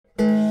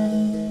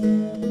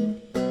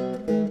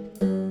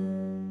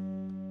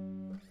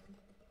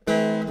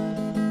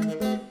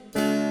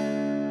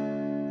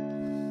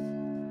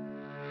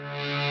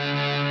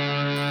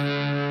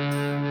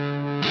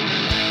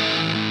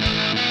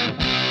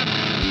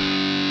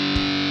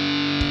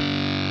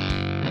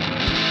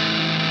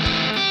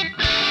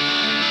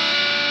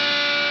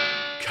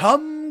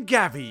Come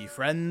gather ye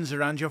friends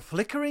around your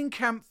flickering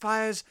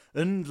campfires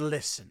and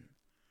listen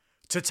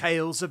to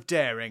tales of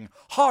daring,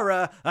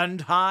 horror, and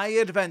high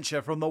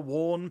adventure from the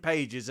worn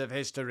pages of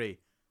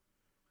history.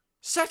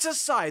 Set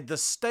aside the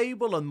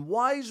stable and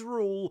wise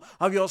rule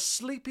of your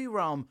sleepy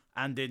realm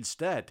and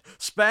instead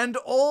spend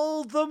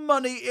all the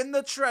money in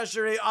the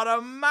treasury on a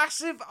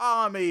massive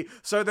army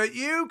so that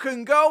you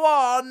can go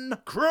on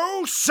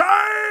crusade!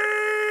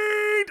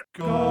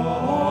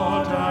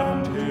 God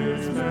and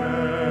his mates.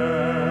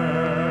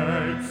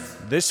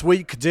 This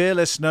week, dear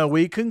listener,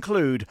 we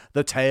conclude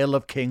the tale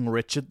of King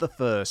Richard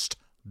I,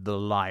 the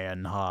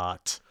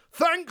Lionheart.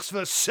 Thanks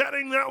for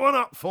setting that one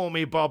up for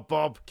me, Bob.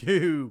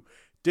 You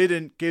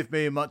didn't give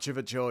me much of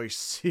a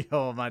choice,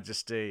 Your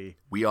Majesty.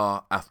 We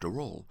are, after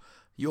all,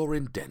 your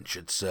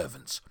indentured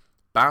servants,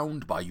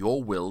 bound by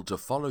your will to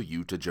follow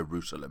you to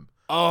Jerusalem.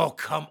 Oh,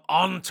 come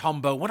on,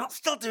 Tombo. We're not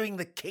still doing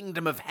the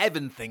Kingdom of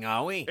Heaven thing,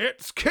 are we?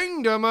 It's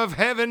Kingdom of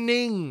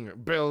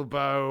Heavening,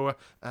 Bilbo.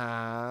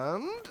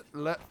 And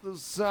let the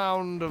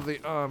sound of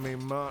the army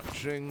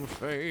marching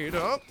fade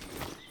up.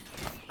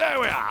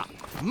 There we are,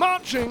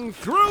 marching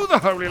through the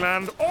Holy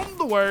Land on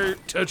the way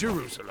to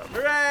Jerusalem.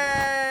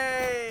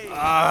 Hooray!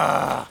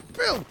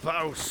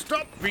 Bilbo,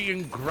 stop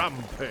being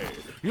grumpy.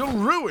 You'll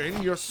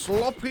ruin your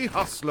sloppy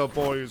hustler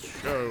boys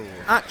show.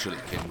 Actually,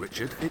 King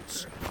Richard,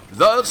 it's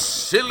the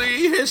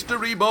Silly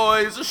History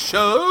Boys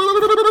show.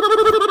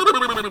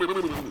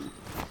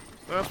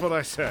 That's what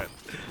I said.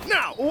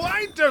 Now,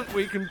 why don't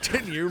we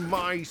continue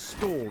my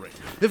story?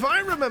 If I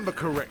remember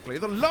correctly,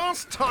 the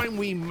last time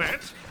we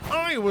met,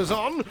 I was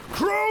on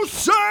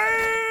crusade!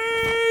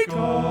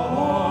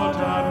 God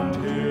and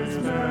his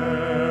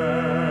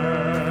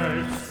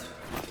mates.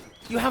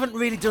 You haven't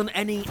really done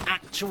any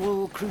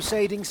actual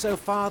crusading so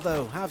far,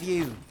 though, have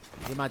you,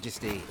 Your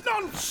Majesty?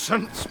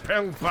 Nonsense,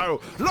 Bilbo!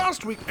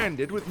 Last week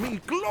ended with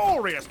me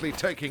gloriously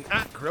taking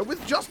Acre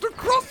with just a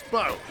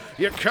crossbow.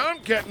 You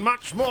can't get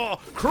much more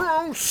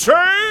crusade!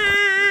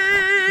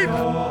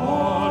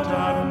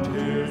 God and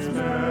his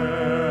mates.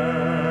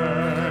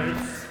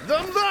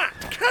 Than that,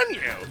 can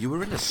you? You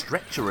were in a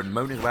stretcher and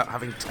moaning about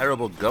having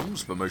terrible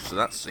gums for most of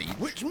that siege.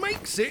 Which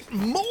makes it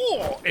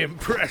more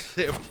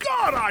impressive.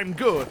 God, I'm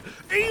good.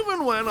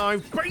 Even when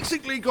I've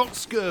basically got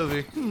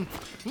scurvy.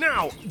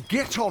 Now,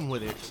 get on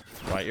with it.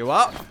 Right you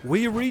are.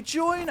 We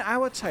rejoin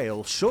our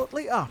tale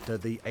shortly after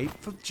the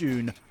 8th of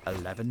June,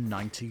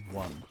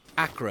 1191.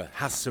 Acre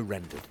has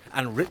surrendered,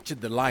 and Richard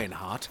the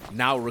Lionheart,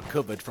 now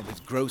recovered from his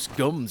gross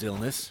gums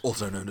illness,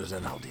 Also known as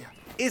Enaldia.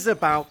 is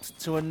about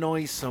to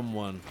annoy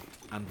someone,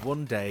 and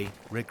one day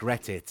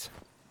regret it.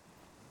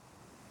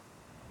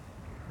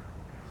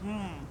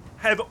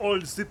 Have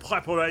all the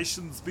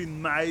preparations been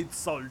made,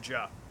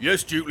 soldier?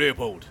 Yes, Duke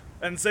Leopold.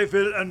 And they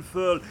will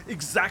unfurl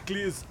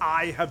exactly as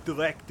I have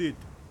directed.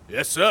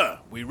 Yes, sir.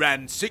 We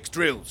ran 6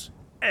 drills.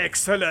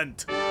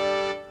 Excellent.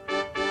 Well,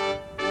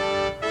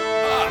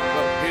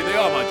 here they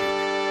are, my Duke.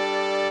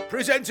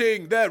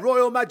 Presenting their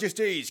Royal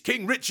Majesties,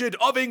 King Richard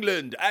of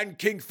England and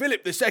King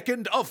Philip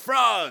II of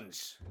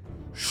France.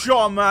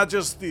 Your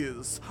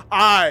Majesties,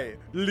 I,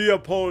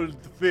 Leopold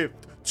V,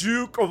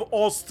 Duke of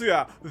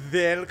Austria,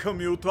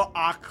 welcome you to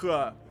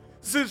Acre.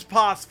 These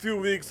past few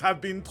weeks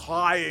have been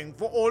trying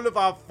for all of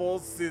our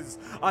forces,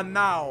 and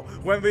now,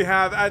 when we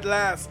have at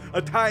last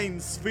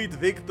attained sweet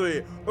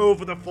victory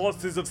over the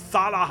forces of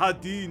Salah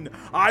ad-Din,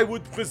 I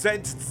would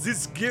present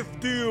this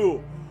gift to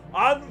you.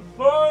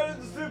 Unfurl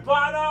the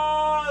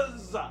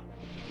banners!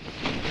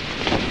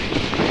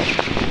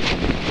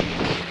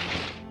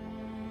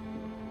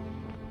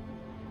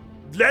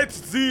 Let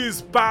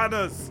these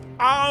banners,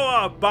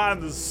 our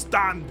banners,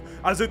 stand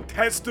as a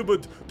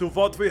testament to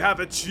what we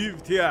have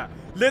achieved here.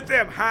 Let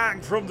them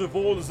hang from the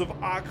walls of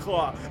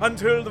Acre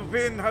until the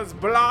wind has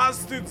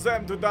blasted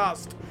them to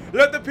dust.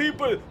 Let the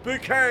people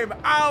proclaim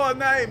our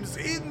names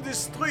in the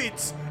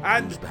streets,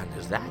 and Whose band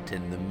is that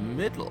in the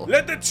middle?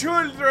 let the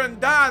children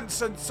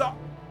dance and so...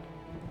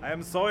 I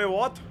am sorry,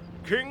 what?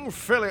 King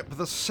Philip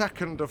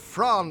II of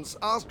France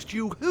asked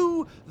you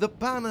who the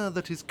banner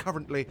that is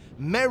currently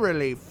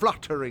merrily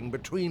fluttering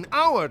between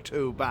our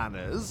two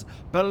banners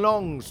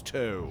belongs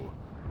to.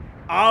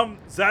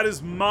 That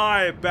is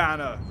my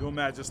banner, Your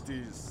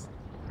Majesties.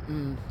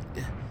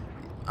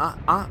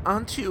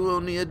 Aren't you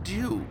only a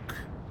duke?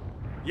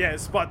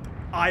 Yes, but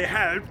I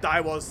helped.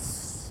 I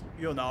was,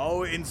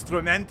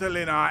 instrumental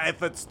in our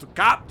efforts to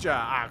capture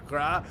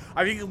Acre.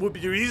 I think it would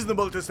be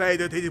reasonable to say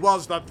that it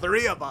was the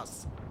 3 of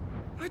us.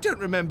 I don't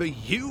remember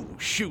you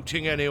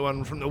shooting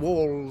anyone from the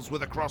walls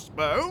with a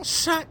crossbow.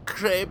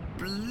 Sacre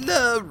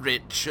bleu,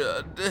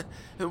 Richard.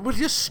 Will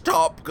you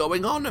stop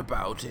going on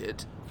about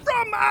it?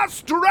 From a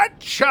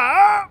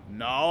stretcher!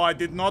 No, I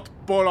did not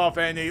pull off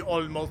any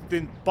almost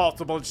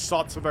impossible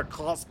shots of a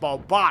crossbow,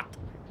 but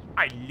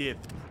I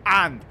lived,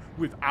 and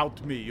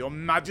without me, Your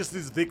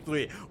Majesty's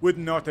victory would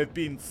not have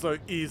been so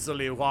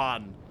easily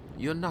won.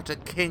 You're not a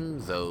king,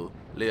 though,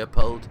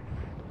 Leopold,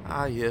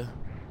 are you?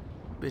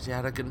 Bit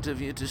arrogant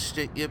of you to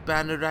stick your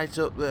banner right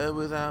up there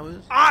with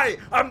ours. I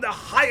am the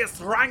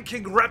highest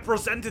ranking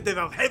representative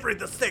of Henry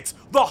VI,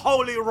 the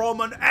Holy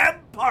Roman Emperor!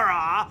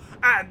 emperor,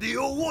 and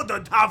you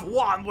wouldn't have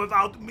won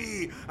without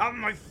me and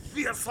my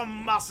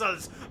fearsome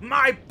muscles.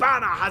 My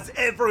banner has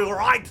every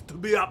right to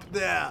be up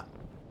there.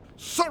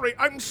 Sorry,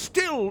 I'm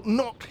still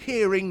not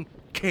hearing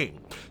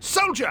king.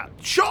 Soldier,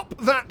 chop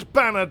that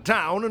banner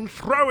down and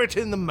throw it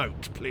in the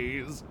moat,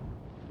 please.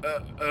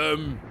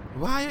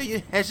 Why are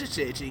you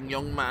hesitating,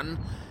 young man?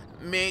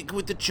 Make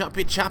with the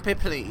choppy,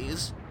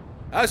 please.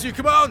 As you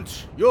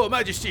command, your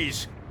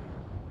majesties.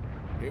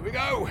 Here we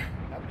go.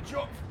 Have the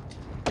chop.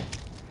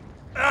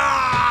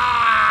 Ah!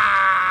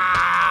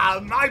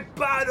 My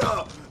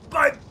banner!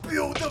 My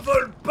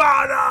beautiful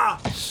banner!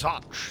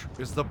 Such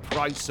is the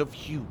price of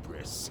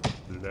hubris,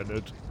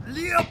 Leonard.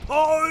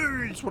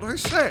 Leopold! That's what I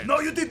said.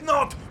 No, you did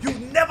not! You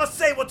never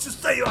say what you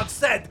say you have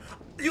said!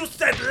 You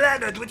said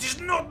Leonard, which is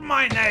not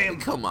my name!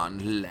 Come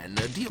on,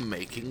 Leonard, you're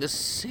making a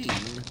scene.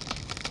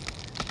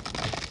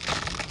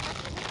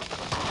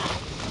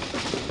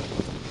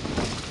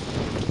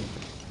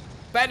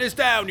 Banners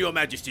down, your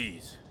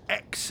majesties.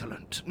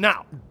 Excellent.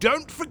 Now,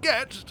 don't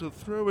forget to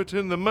throw it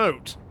in the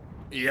moat.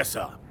 Yes,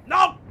 sir.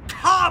 Now,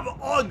 come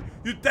on!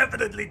 You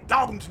definitely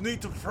don't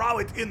need to throw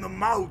it in the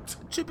moat!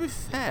 To be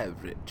fair,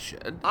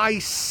 Richard, I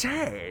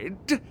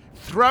said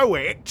throw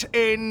it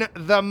in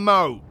the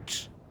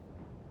moat.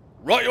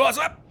 Right you are,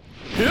 sir.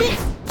 Here.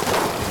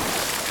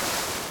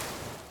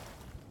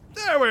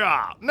 There we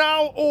are.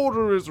 Now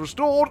order is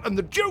restored and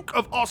the Duke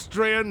of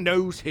Austria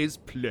knows his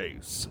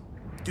place.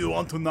 Do you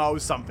want to know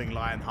something,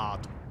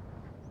 Lionheart?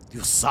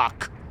 You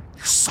suck.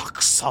 You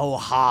suck so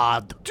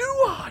hard. Do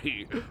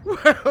I?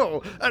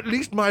 Well, at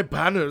least my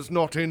banner's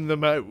not in the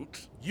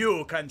moat.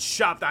 You can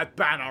shove that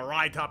banner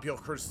right up your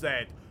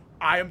crusade.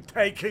 I am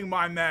taking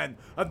my men,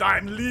 and I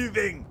am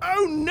leaving.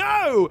 Oh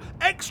no!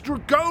 Extra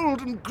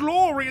gold and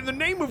glory in the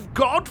name of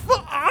God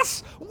for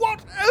us?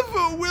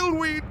 Whatever will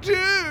we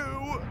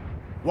do?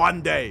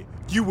 One day,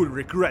 you will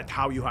regret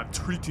how you have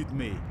treated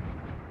me.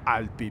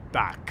 I'll be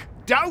back.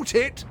 Doubt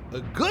it.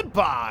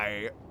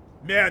 Goodbye.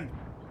 Men,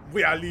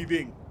 we are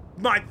leaving.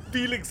 My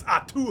feelings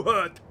are too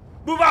hurt.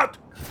 Move out!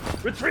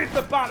 Retrieve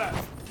the banner.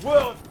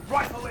 We'll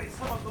wipe away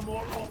some of the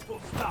more awful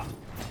stuff.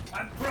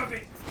 And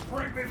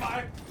bring me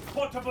my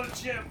portable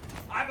gym.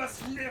 I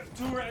must live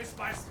to raise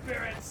my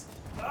spirits.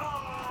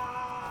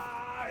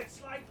 Ah,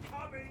 it's like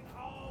coming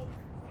home.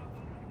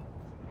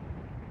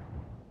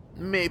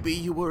 maybe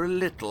you were a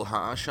little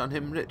harsh on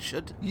him,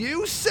 Richard.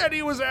 You said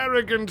he was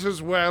arrogant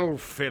as well,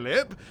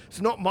 Philip.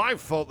 It's not my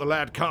fault the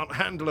lad can't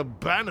handle a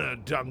banner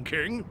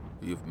dunking.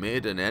 You've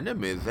made an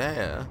enemy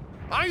there.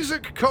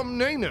 Isaac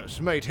Comnenus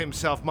made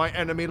himself my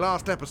enemy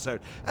last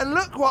episode, and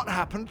look what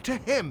happened to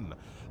him.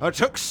 I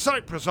took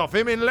Cyprus off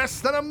him in less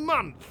than a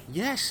month.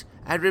 Yes,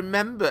 I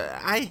remember.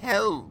 I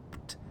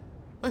helped.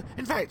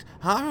 In fact,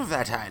 half of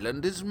that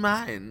island is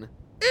mine.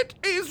 It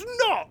is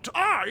not!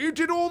 I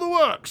did all the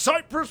work.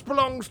 Cyprus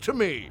belongs to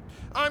me.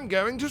 I'm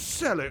going to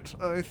sell it,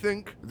 I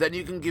think. Then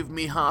you can give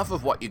me half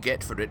of what you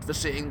get for it for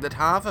saying that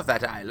half of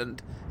that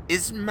island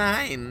is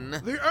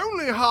mine. The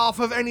only half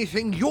of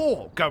anything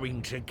you're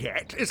going to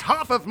get is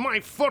half of my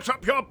foot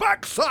up your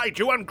backside,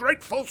 you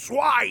ungrateful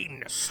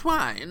swine!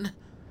 Swine?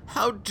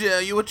 How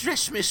dare you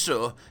address me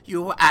so,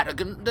 you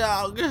arrogant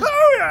dog?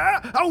 Oh,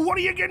 yeah? Oh, what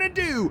are you gonna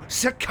do?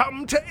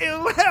 Succumb to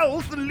ill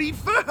health and leave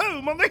for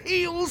home on the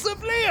heels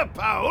of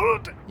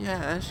Leopold?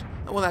 Yes,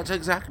 well, that's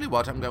exactly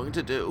what I'm going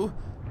to do.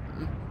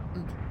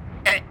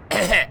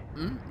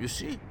 You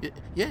see?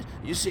 Yes,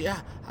 you see,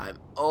 I'm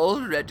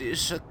already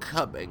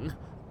succumbing.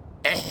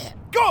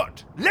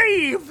 Good!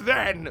 Leave,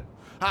 then!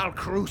 I'll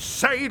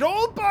crusade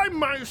all by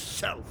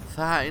myself.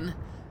 Fine,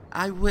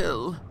 I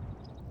will.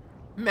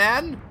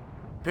 Men,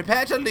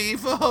 prepare to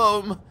leave for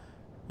home.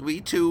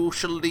 We too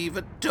shall leave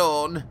at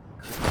dawn.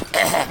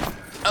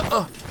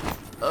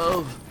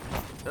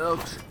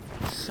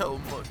 So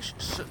much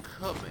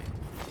succumbing.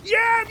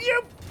 Yeah,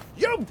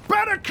 you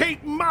better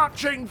keep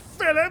marching,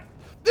 Philip!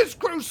 This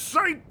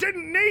crusade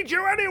didn't need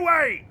you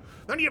anyway!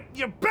 And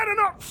you better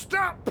not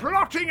start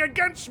plotting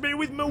against me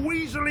with my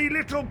weaselly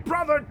little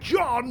brother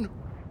John!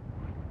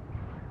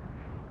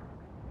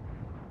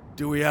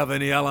 Do we have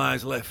any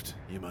allies left,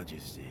 Your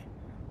Majesty?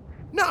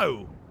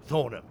 No,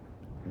 Thornham,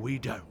 we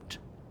don't.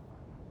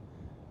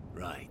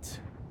 Right.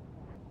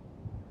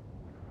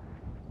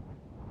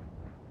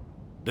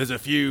 There's a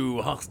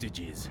few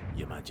hostages,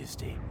 Your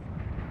Majesty.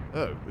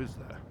 Oh, is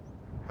there?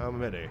 How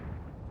many?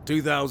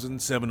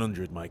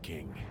 2,700, my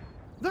king.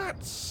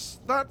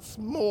 That's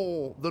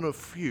more than a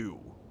few.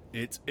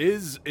 It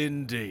is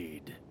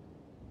indeed.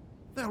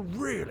 They'll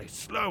really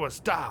slow us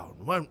down,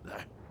 won't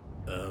they?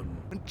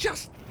 And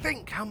just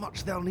think how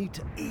much they'll need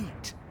to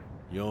eat.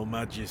 Your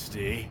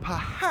Majesty.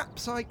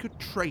 Perhaps I could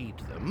trade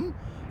them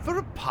for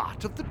a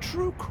part of the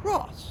True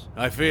Cross.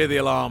 I fear the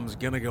alarm's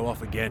gonna go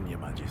off again, Your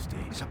Majesty.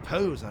 I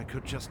suppose I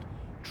could just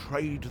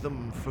trade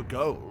them for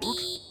gold.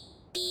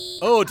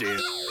 Oh dear.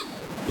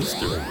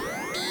 History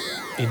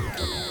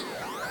incoming.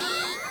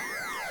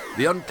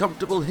 The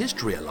uncomfortable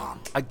history alarm.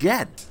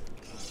 Again.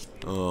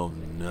 Oh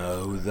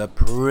no, the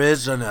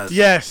prisoners.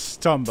 Yes,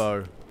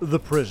 Tombo, the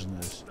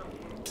prisoners.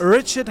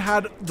 Richard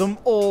had them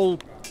all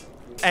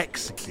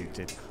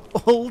executed.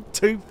 All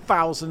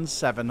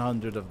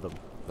 2,700 of them.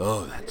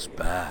 Oh, that's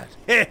bad.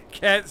 It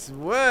gets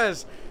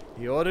worse.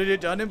 He ordered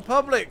it done in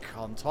public,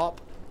 on top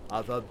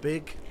of a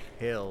big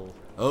hill.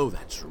 Oh,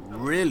 that's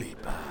really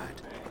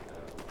bad.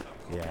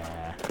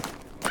 Yeah.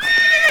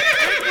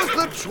 It was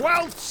the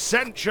 12th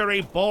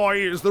century,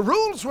 boys. The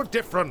rules were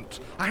different.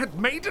 I had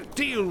made a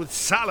deal with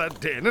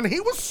Saladin and he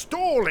was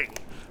stalling.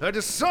 I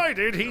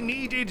decided he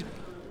needed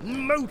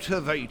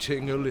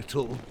motivating a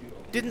little.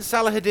 Didn't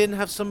Saladin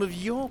have some of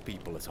your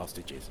people as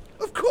hostages?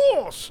 Of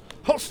course!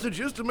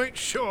 Hostages to make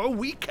sure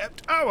we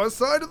kept our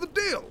side of the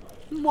deal.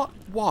 What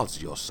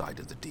was your side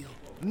of the deal?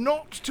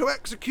 Not to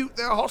execute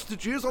their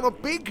hostages on a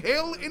big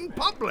hill in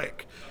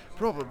public.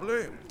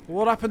 Probably.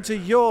 What happened to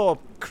your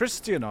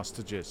Christian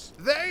hostages?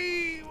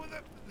 They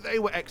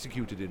were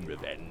executed in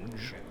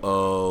revenge.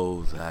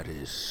 Oh, that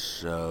is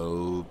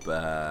so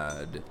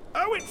bad.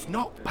 Oh, it's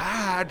not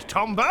bad,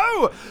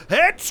 Tombo.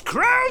 It's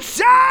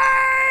Crusade!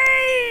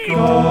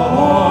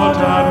 God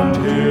and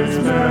his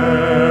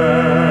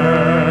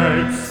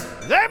mates.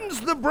 Them's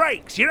the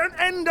breaks. You don't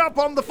end up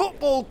on the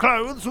football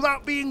clothes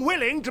without being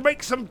willing to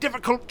make some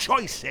difficult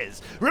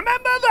choices.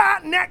 Remember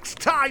that next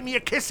time you're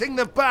kissing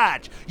the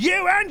badge.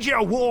 You and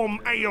your warm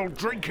ale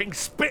drinking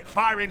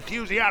Spitfire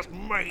enthusiast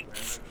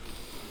mates.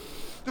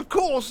 Of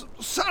course,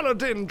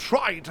 Saladin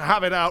tried to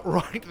have it out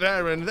right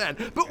there and then,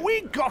 but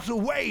we got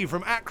away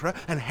from Acre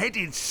and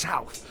headed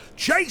south,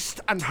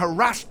 chased and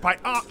harassed by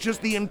archers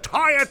the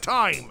entire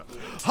time.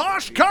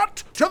 Harsh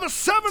cut to the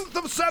 7th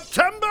of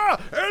September,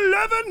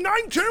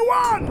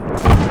 1191!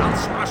 I'll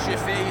smash your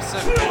face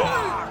and...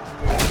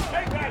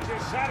 Take that, you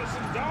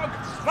Saracen dog!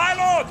 My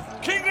lord,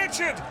 King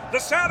Richard, the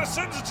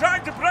Saracens are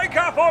trying to break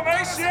our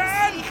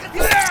formation!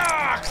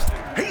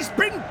 He's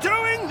been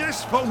doing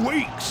this for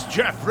weeks,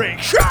 Geoffrey.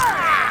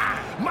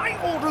 My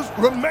orders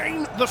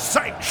remain the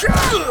same.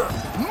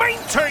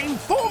 Maintain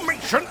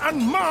formation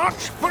and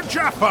march for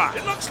Jaffa.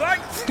 It looks like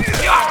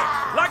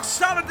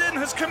Saladin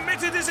has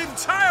committed his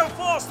entire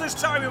force this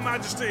time, Your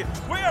Majesty.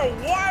 We are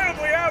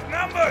wildly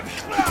outnumbered.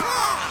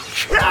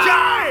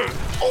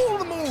 All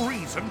the more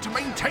reason to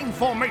maintain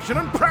formation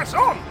and press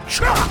on.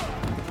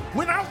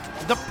 Without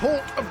the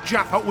port of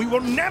Jaffa, we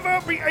will never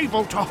be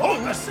able to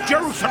hold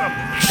Jerusalem.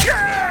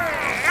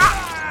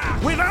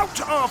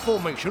 Without our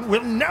formation,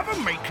 we'll never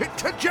make it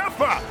to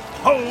Jaffa.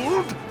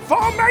 Hold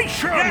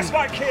formation! Yes,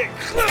 my king.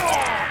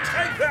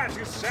 Take that,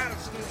 you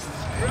Saracens.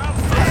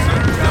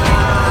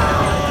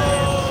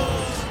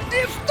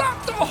 Is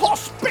that the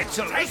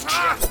Hospitallers?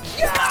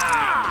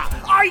 Yeah!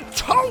 I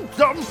told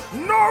them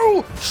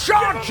no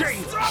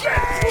charging!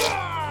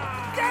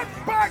 Get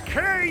back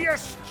here, you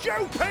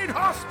stupid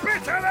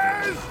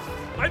Hospitallers!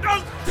 I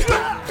don't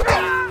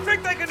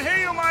think they can hear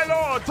you, my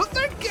lord. But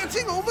they're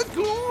getting all the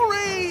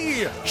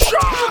glory!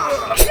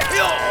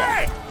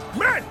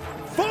 Men,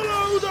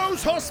 follow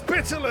those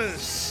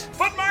Hospitallers!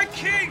 But my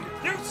king,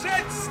 you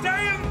said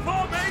stay in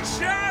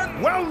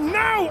formation! Well,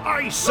 now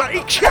I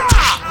say...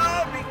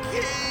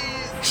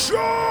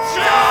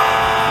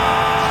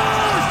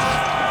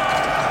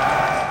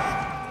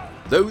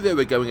 Though they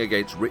were going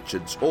against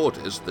Richard's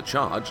orders, the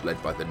charge,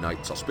 led by the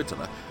Knights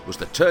Hospitaller, was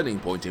the turning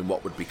point in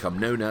what would become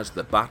known as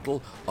the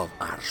Battle of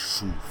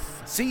Arsuf.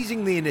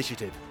 Seizing the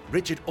initiative,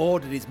 Richard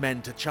ordered his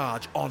men to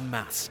charge en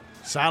masse.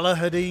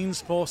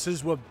 Saladin's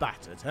forces were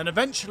battered and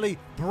eventually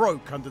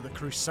broke under the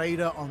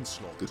Crusader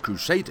onslaught. The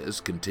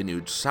Crusaders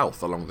continued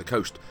south along the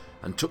coast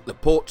and took the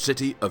port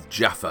city of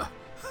Jaffa,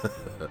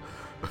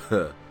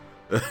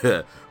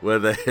 where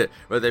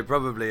they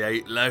probably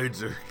ate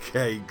loads of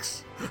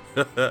cakes.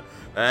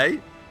 Hey?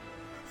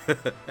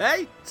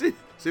 Hey?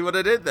 See what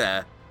I did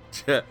there?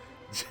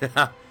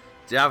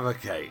 Jaffa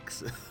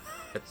cakes.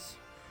 It's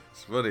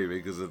funny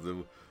because of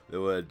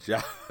the word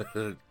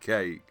Jaffa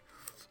cake.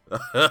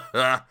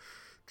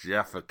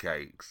 Jaffa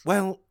cakes.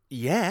 Well,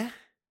 yeah.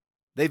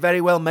 They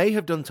very well may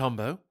have done,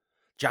 Tombo.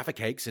 Jaffa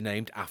cakes are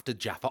named after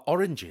Jaffa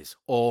oranges,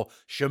 or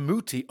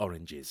Shamuti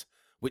oranges,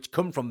 which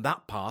come from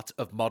that part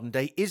of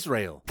modern-day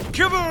Israel.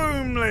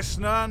 Kaboom,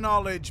 listener,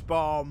 knowledge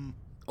bomb.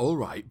 All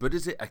right, but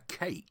is it a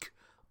cake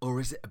or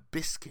is it a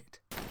biscuit?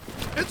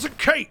 It's a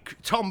cake,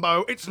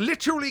 Tombo. It's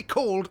literally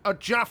called a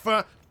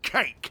Jaffa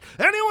cake.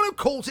 Anyone who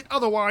calls it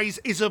otherwise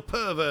is a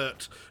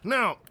pervert.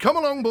 Now, come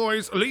along,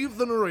 boys, leave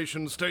the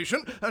narration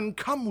station and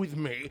come with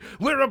me.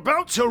 We're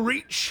about to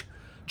reach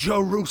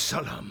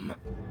Jerusalem.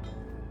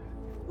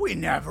 We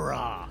never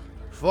are.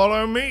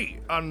 Follow me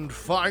and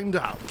find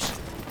out.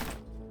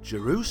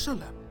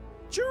 Jerusalem?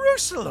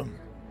 Jerusalem?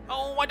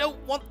 Oh, I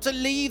don't want to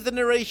leave the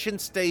narration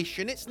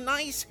station. It's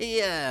nice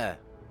here.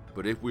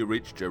 But if we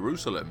reach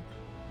Jerusalem,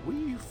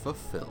 we've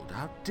fulfilled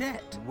our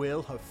debt.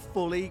 We'll have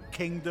fully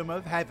Kingdom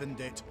of Heavened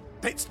it.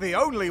 It's the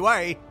only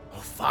way. Oh,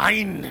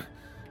 fine.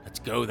 Let's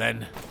go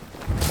then.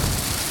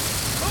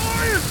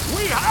 Boys,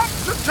 we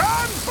have to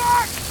turn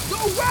back!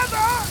 The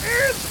weather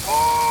is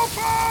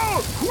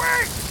awful!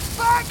 Quick,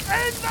 back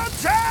in the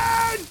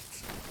tent!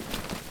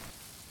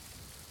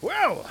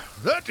 Well,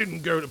 that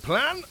didn't go to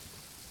plan.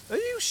 Are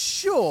you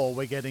sure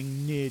we're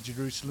getting near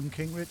Jerusalem,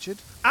 King Richard?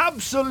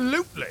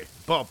 Absolutely,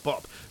 Bob.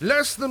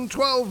 Less than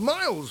 12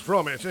 miles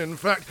from it, in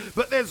fact.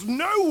 But there's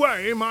no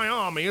way my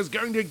army is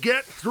going to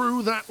get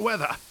through that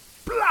weather.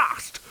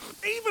 Blast!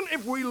 Even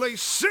if we lay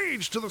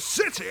siege to the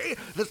city,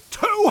 there's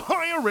too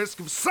high a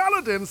risk of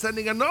Saladin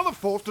sending another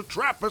force to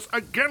trap us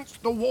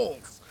against the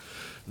walls.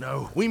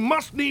 No, we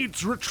must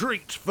needs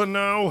retreat for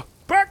now.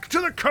 Back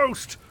to the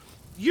coast.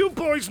 You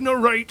boys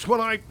narrate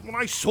when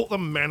I sort the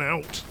men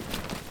out.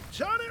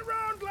 Turn it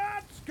round,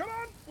 lads. Come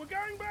on, we're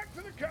going back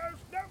to the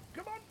coast. No,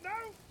 come on, no.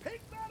 Pick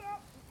that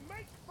up.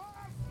 Make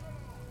fast.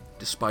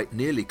 Despite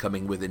nearly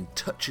coming within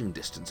touching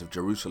distance of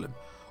Jerusalem,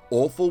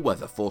 awful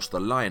weather forced the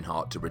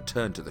Lionheart to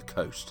return to the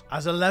coast.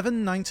 As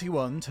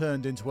 1191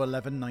 turned into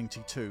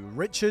 1192,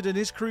 Richard and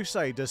his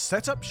crusaders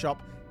set up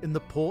shop in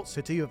the port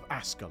city of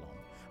Ascalon,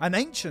 an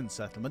ancient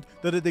settlement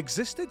that had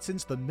existed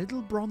since the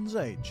Middle Bronze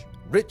Age.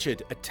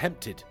 Richard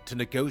attempted to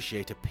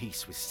negotiate a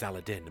peace with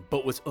Saladin,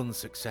 but was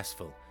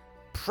unsuccessful,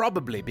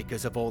 probably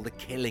because of all the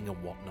killing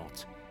and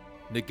whatnot.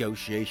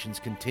 Negotiations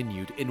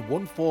continued in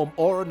one form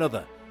or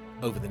another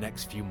over the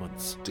next few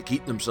months. To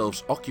keep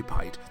themselves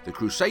occupied, the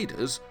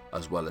Crusaders,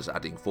 as well as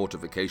adding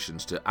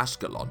fortifications to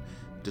Ascalon,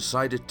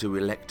 decided to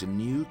elect a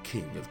new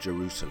king of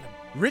Jerusalem.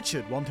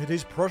 Richard wanted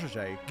his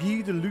protege,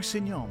 Guy de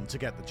Lusignan, to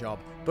get the job,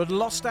 but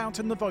lost out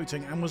in the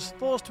voting and was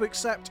forced to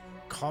accept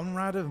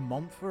Conrad of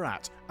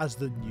Montferrat as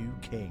the new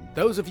king.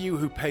 Those of you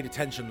who paid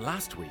attention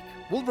last week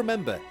will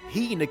remember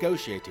he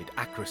negotiated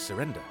Acre's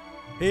surrender.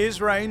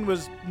 His reign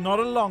was not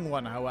a long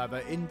one, however.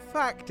 In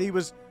fact, he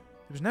was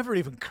never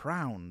even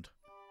crowned.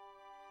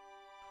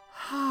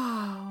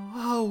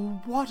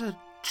 Oh, what a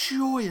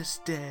joyous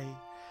day.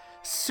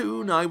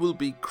 Soon I will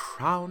be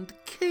crowned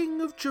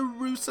King of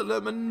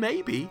Jerusalem, and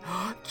maybe,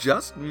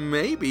 just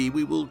maybe,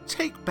 we will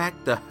take back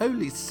the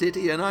holy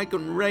city and I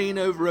can reign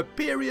over a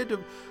period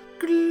of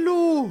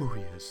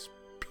glorious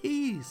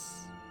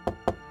peace.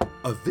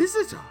 A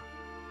visitor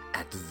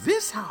at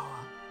this hour.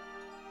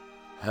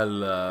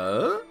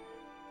 Hello?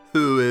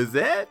 Who is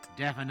it?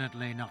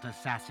 Definitely not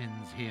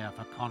assassins here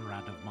for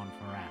Conrad of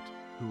Montferrat,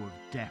 who have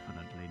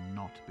definitely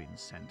not been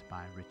sent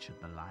by Richard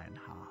the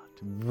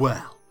Lionheart.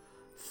 Well,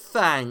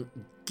 thank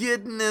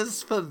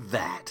goodness for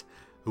that.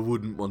 I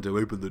wouldn't want to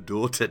open the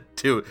door to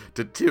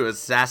two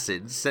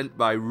assassins sent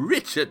by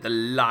Richard the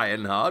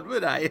Lionheart,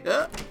 would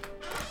I?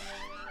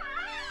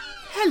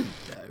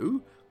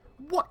 Hello.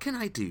 What can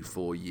I do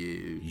for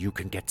you? You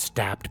can get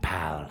stabbed,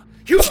 pal.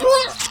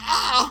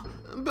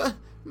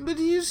 But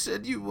you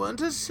said you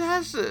weren't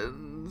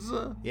assassins.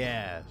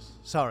 Yes,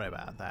 sorry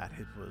about that.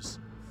 It was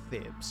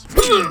fibs.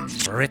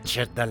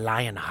 Richard the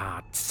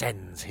Lionheart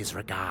sends his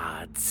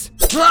regards.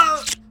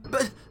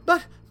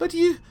 But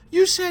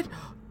you said,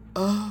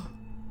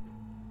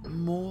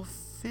 more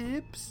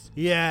fibs?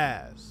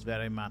 Yes,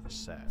 very much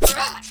so.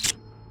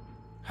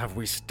 Have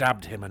we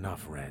stabbed him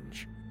enough,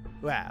 Reg?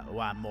 Well,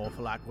 one more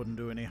for luck wouldn't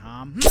do any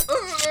harm.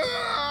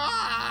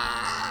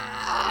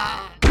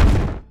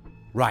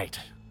 Right,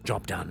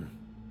 job done.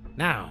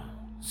 Now,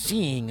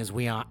 seeing as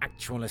we are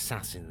actual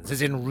assassins,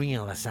 as in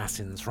real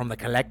assassins from the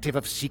collective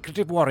of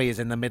secretive warriors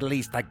in the Middle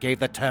East that gave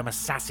the term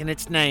assassin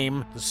its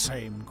name, The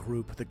same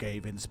group that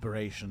gave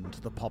inspiration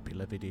to the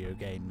popular video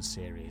game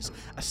series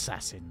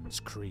Assassin's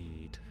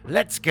Creed.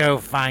 let's go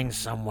find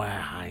somewhere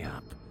high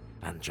up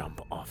and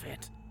jump off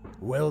it.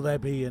 Will there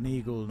be an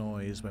eagle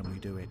noise when we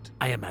do it?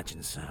 I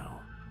imagine so.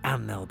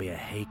 And there'll be a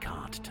hay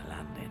cart to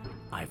land in,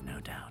 I've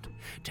no doubt.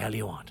 Tell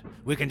you what,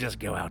 we can just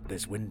go out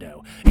this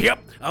window. Yep!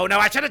 Oh no,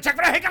 I should have checked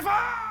for a hay cart!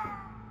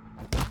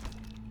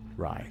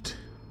 Right.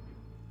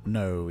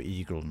 No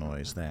eagle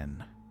noise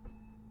then.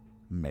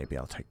 Maybe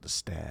I'll take the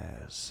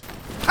stairs.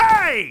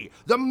 Hey!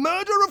 The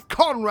murder of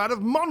Conrad of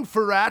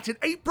Montferrat in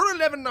April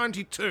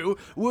 1192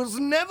 was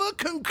never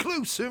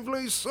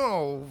conclusively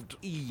solved.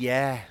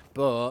 Yeah,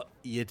 but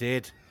you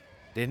did,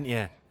 didn't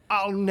you?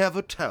 I'll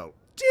never tell.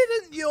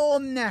 Didn't your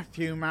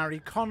nephew marry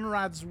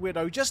Conrad's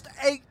widow just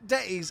 8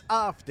 days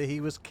after he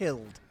was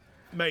killed?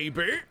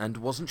 Maybe. And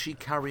wasn't she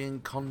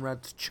carrying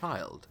Conrad's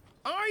child?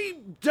 I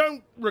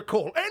don't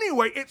recall.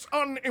 Anyway, it's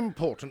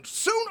unimportant.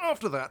 Soon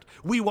after that,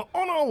 we were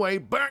on our way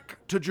back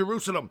to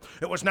Jerusalem.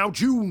 It was now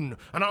June,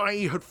 and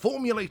I had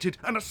formulated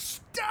an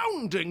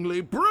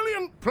astoundingly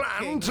brilliant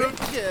plan to...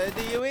 Richard,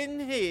 are you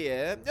in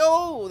here?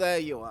 Oh, there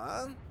you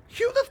are.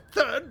 Hugh the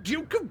Third,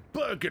 Duke of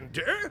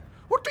Burgundy?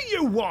 What do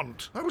you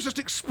want? I was just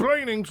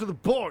explaining to the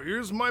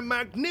boys my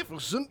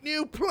magnificent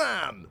new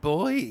plan.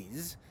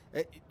 Boys?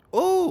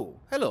 Oh,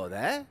 hello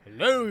there.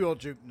 Hello, your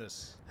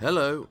dukeness.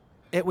 Hello.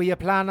 It were your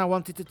plan I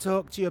wanted to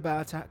talk to you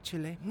about,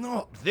 actually.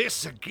 Not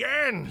this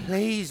again.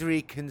 Please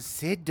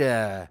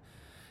reconsider.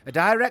 A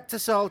direct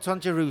assault on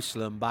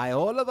Jerusalem by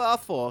all of our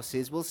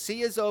forces will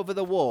see us over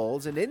the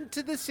walls and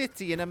into the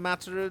city in a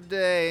matter of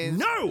days.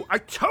 No, I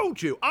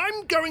told you,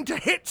 I'm going to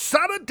hit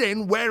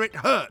Saladin where it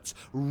hurts,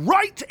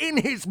 right in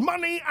his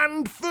money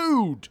and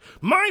food.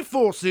 My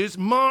forces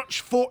march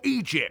for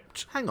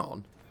Egypt. Hang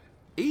on.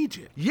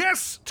 Egypt?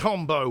 Yes,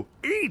 Tombo,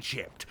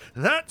 Egypt.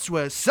 That's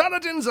where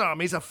Saladin's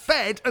armies are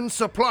fed and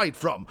supplied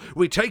from.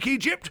 We take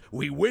Egypt,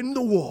 we win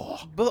the war.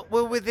 But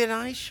we're within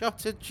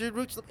eyeshot of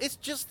Jerusalem. It's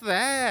just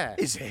there.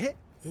 Is it?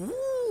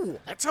 Ooh,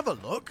 let's have a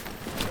look.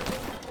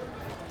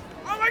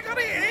 Oh my god,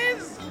 it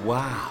is!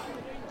 Wow.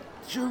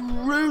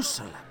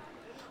 Jerusalem.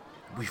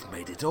 We've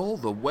made it all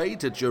the way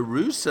to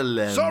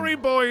Jerusalem. Sorry,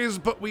 boys,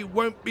 but we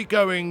won't be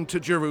going to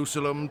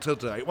Jerusalem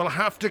today. We'll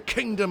have to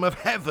Kingdom of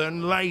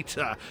Heaven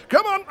later.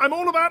 Come on, I'm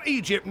all about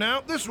Egypt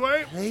now. This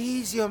way.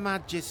 Please, Your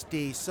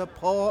Majesty,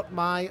 support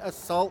my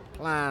assault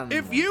plan.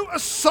 If you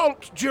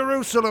assault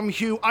Jerusalem,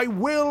 Hugh, I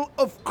will,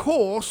 of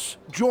course,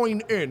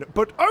 join in,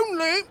 but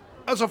only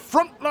as a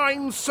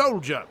frontline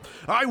soldier.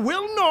 I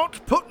will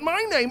not put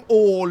my name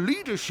or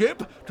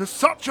leadership to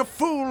such a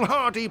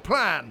foolhardy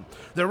plan.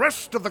 The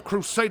rest of the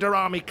Crusader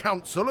Army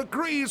Council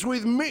agrees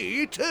with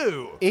me,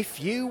 too.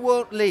 If you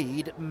won't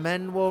lead,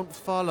 men won't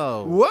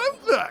follow.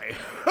 Won't they?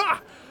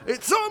 Ha!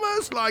 It's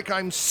almost like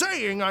I'm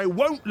saying I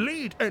won't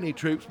lead any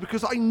troops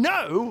because I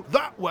know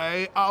that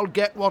way I'll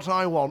get what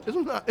I want.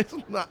 Isn't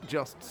that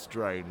just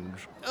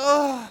strange?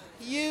 Oh,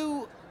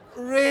 you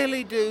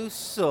really do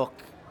suck,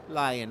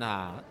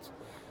 Lionheart.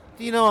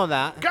 Do you know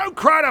that? Go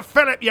cry to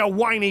Philip, you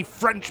whiny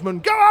Frenchman.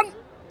 Go on!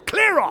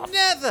 Clear off!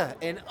 Never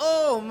in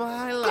all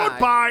my life.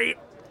 Goodbye!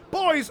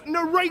 Boys,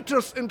 narrate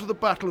us into the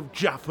Battle of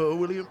Jaffa,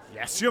 will you?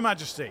 Yes, Your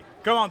Majesty.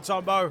 Go on,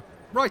 Tombo.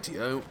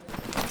 Rightio.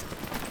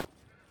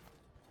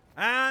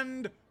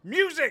 And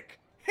music!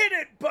 Hit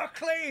it,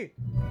 Buckley!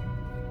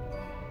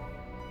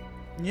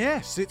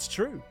 Yes, it's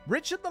true.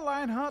 Richard the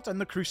Lionheart and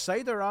the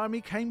Crusader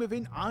army came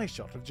within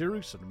eyeshot of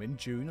Jerusalem in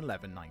June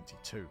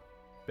 1192.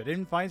 But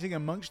infighting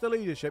amongst the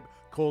leadership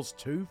caused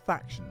two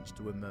factions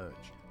to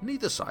emerge.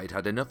 Neither side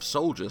had enough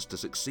soldiers to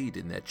succeed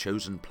in their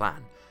chosen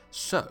plan,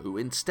 so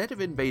instead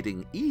of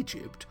invading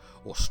Egypt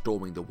or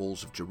storming the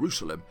walls of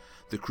Jerusalem,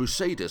 the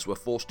Crusaders were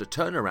forced to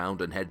turn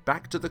around and head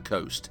back to the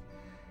coast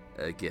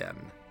again.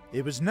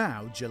 It was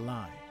now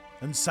July,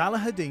 and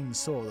Saladin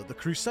saw that the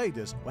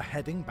Crusaders were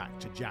heading back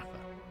to Jaffa.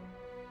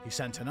 He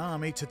sent an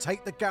army to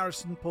take the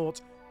garrison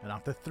port, and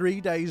after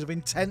 3 days of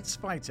intense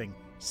fighting,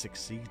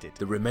 succeeded.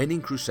 The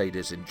remaining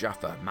Crusaders in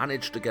Jaffa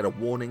managed to get a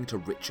warning to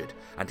Richard,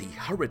 and he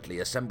hurriedly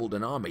assembled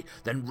an army,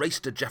 then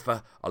raced to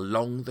Jaffa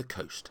along the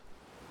coast.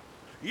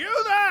 You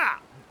there!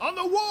 On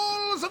the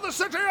walls of the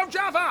city of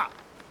Jaffa!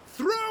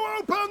 Throw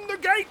open the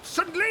gates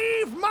and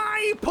leave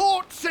my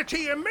port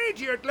city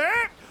immediately,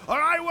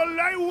 or I will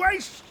lay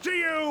waste to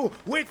you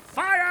with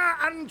fire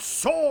and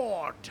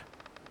sword!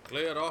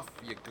 Clear off,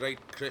 you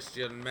great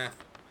Christian meth.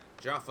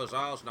 Jaffa's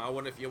ours now,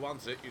 and if you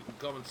want it, you can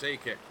come and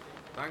take it.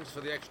 Thanks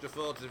for the extra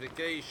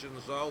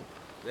fortifications, though.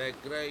 They're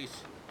great.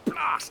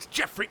 Blast,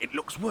 Geoffrey, it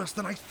looks worse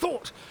than I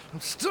thought. I'm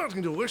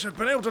starting to wish I'd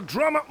been able to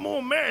drum up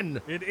more men.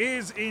 It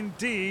is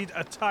indeed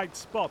a tight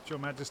spot, Your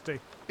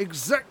Majesty.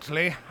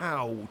 Exactly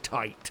how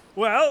tight?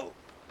 Well,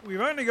 we've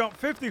only got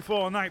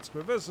 54 knights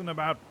with us and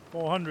about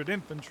 400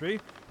 infantry.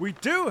 We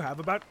do have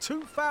about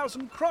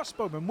 2,000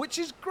 crossbowmen, which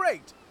is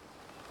great.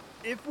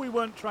 If we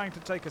weren't trying to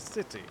take a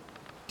city.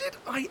 Did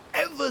I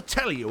ever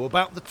tell you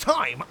about the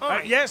time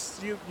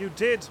Yes, you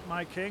did,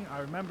 my king. I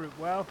remember it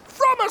well.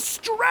 From a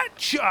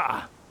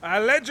stretcher! A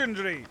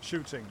legendary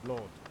shooting,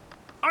 Lord.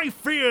 I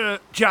fear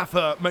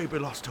Jaffa may be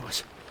lost to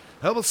us.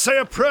 I will say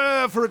a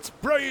prayer for its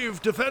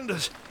brave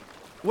defenders.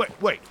 Wait,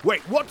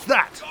 what's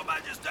that? Your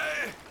Majesty!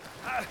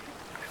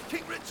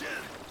 King Richard!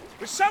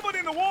 There's someone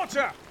in the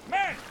water!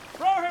 Men,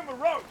 throw him a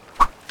rope!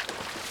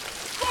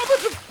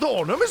 Robert of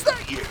Thornham, is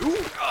that you?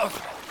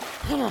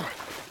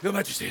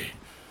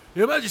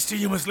 Your Majesty,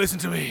 you must listen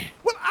to me.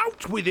 Well,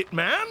 out with it,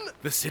 man!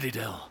 The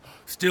Citadel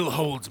still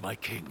holds my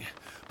king,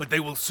 but they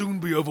will soon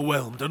be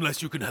overwhelmed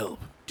unless you can help.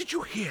 Did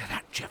you hear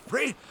that,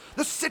 Geoffrey?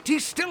 The city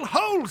still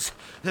holds.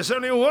 There's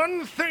only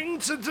one thing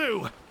to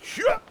do.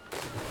 Sure.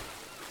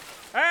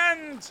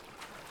 And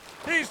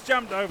he's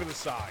jumped over the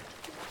side.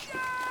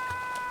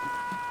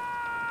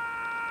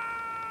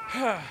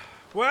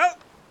 Well,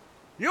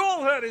 you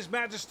all heard His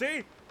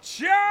Majesty.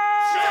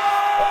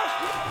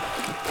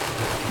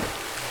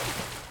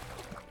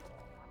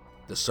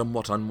 The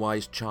somewhat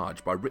unwise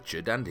charge by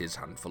Richard and his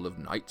handful of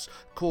knights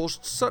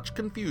caused such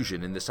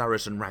confusion in the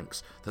Saracen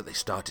ranks that they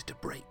started to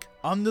break.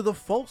 Under the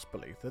false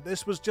belief that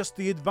this was just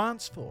the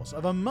advance force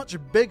of a much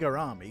bigger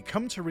army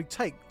come to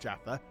retake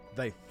Jaffa,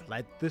 they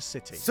fled the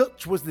city.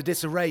 Such was the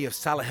disarray of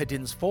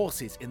Salahadin's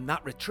forces in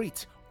that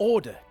retreat,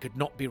 order could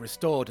not be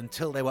restored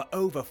until they were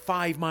over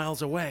 5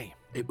 miles away.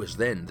 It was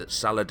then that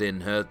Saladin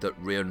heard that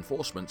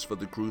reinforcements for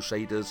the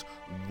Crusaders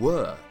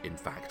were, in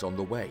fact, on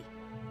the way.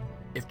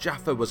 If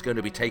Jaffa was going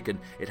to be taken,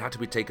 it had to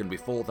be taken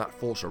before that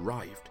force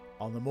arrived.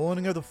 On the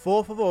morning of the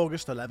 4th of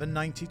August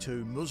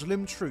 1192,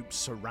 Muslim troops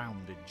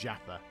surrounded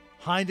Jaffa,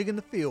 hiding in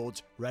the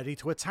fields, ready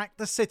to attack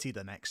the city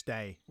the next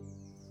day.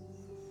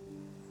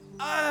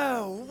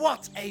 Oh,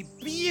 what a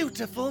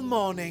beautiful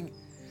morning!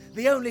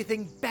 The only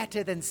thing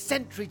better than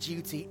sentry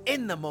duty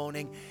in the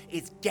morning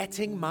is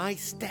getting my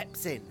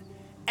steps in.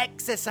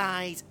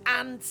 Exercise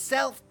and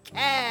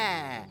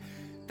self-care.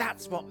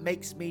 That's what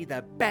makes me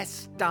the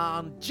best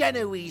darn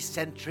Genoese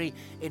sentry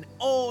in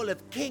all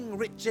of King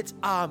Richard's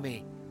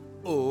army.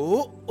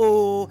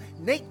 Oh,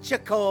 nature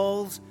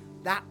calls.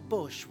 That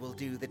bush will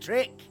do the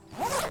trick.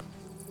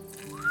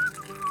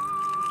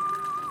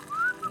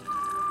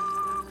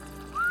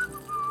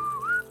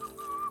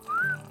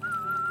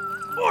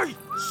 Oi!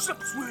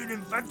 Stop swearing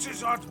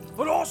inventors on,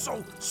 but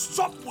also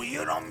stop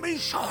weeing on me!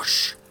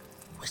 Shush!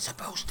 We're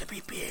supposed to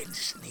be being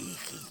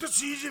sneaky.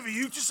 It's easy for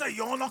you to say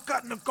you're not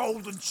getting a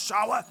golden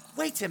shower.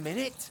 Wait a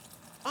minute.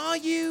 Are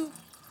you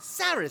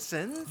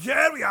Saracens?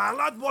 Yeah, we are,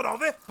 lad. What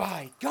of it?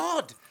 By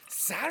God,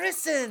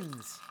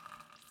 Saracens!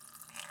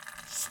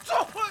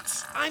 Stop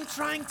it! I'm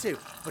trying to,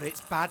 but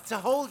it's bad to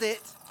hold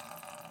it.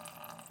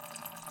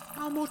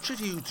 How much are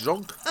you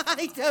drunk?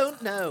 I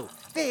don't know.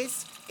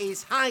 This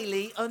is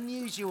highly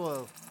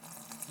unusual.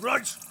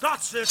 Right,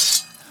 that's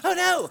it. Oh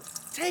no!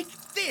 Take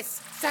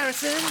this,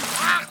 Saracen!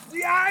 Ah,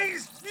 the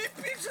eyes! The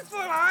beautiful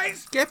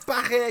eyes! Get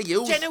back here,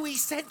 you!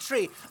 Genoese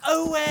sentry,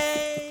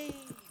 away!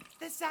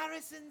 The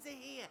Saracens are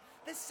here!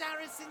 The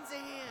Saracens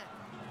are here!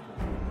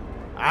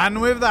 And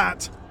with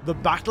that, the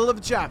Battle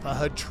of Jaffa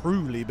had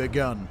truly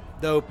begun.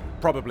 Though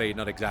probably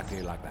not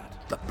exactly like that.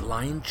 The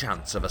blind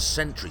chance of a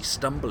sentry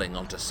stumbling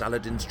onto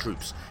Saladin's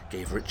troops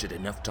gave Richard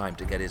enough time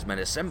to get his men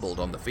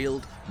assembled on the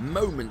field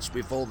moments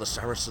before the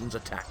Saracens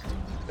attacked.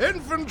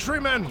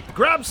 Infantrymen,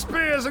 grab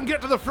spears and get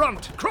to the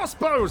front.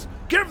 Crossbows,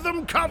 give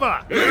them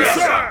cover. Yes,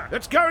 sir.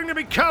 It's going to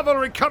be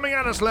cavalry coming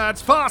at us,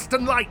 lads, fast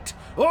and light.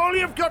 All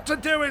you've got to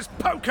do is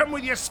poke them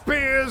with your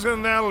spears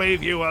and they'll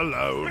leave you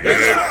alone.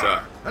 Yes,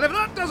 sir. And if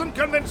that doesn't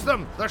convince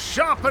them, the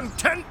sharpened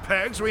tent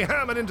pegs we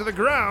hammered into the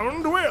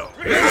ground will.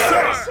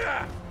 Yes,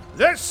 sir!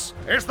 This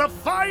is the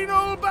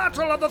final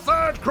battle of the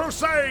Third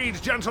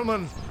Crusade,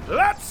 gentlemen.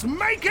 Let's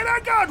make it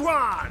a good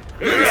one!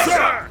 Yes,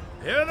 sir!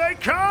 Here they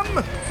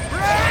come!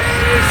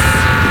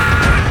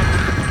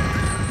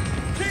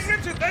 King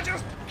Richard, they're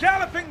just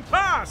galloping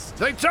past!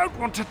 They don't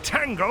want to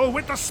tangle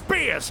with the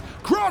spears!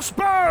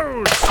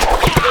 Crossbows!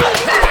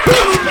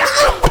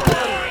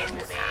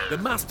 The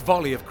massed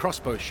volley of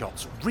crossbow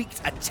shots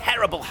wreaked a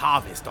terrible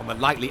harvest on the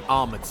lightly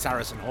armoured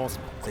Saracen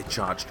horsemen. They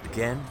charged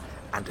again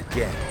and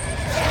again.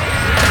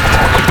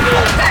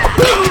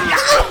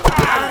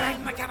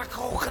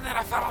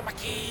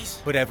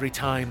 But every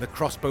time the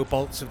crossbow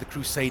bolts of the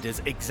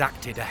Crusaders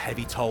exacted a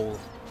heavy toll.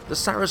 The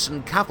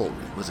Saracen cavalry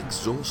was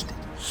exhausted.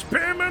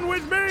 Spearmen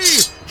with me!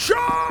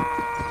 Charge!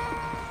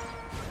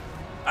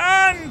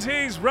 And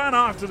he's run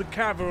after the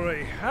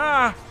cavalry.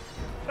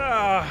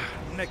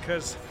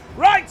 Knickers.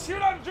 Right, you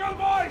done, drill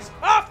boys!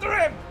 After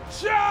him!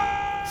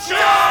 Charge!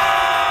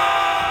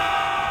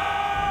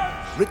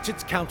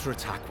 Richard's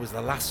counterattack was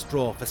the last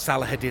straw for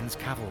Salahadin's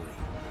cavalry.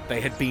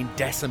 They had been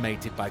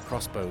decimated by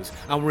crossbows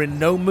and were in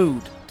no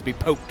mood to be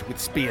poked with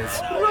spears.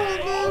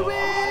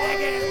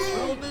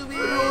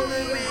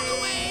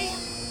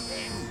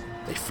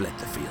 They fled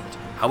the field.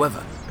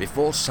 However,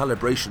 before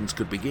celebrations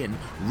could begin,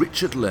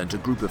 Richard learned a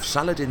group of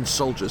Saladin's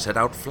soldiers had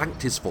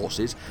outflanked his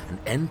forces and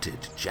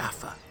entered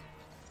Jaffa.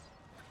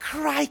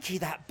 Crikey,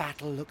 that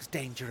battle looks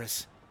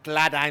dangerous.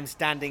 Glad I'm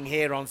standing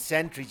here on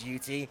sentry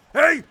duty.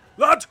 Hey,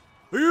 lad!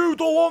 Are you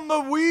the one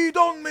that weed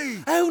on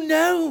me? Oh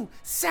no!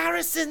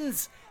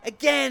 Saracens!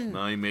 Again!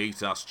 My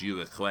mate asked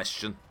you a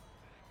question.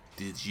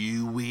 Did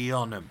you wee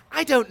on him?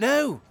 I don't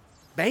know.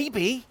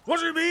 Maybe. What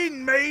do you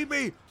mean,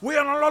 maybe? We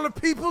on a lot of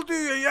people, do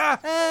you,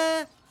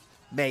 yeah?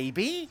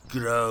 Maybe.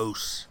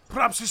 Gross.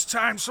 Perhaps it's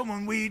time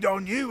someone weed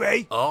on you,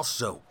 eh?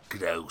 Also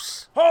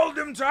gross. Hold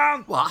him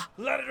down! What?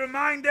 Let it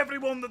remind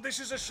everyone that this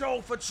is a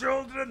show for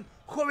children.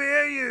 Come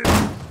here, you!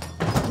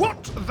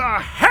 What the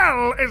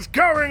hell is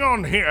going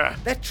on here?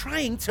 They're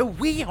trying to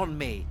wee on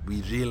me.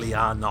 We really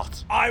are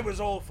not. I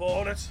was all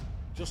for it,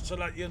 just to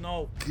let you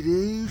know.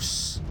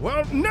 Gross.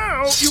 Well,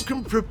 now you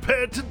can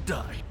prepare to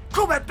die.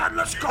 Come on, then,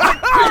 let's go!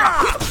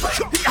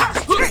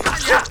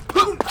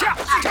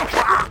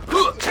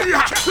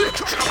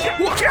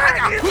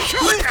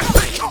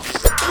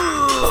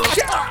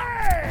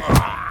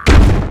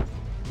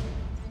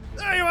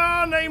 There you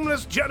are,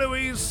 nameless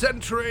Genoese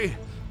sentry.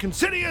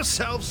 Consider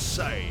yourselves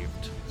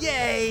saved.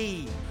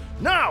 Yay!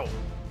 Now,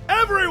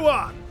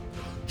 everyone,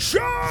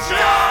 charge!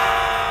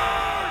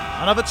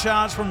 Another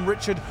charge from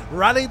Richard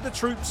rallied the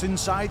troops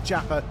inside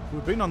Jaffa, who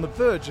had been on the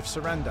verge of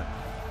surrender.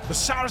 The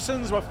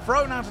Saracens were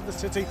thrown out of the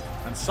city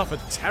and suffered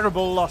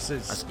terrible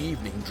losses. As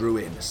evening drew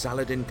in,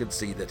 Saladin could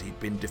see that he'd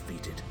been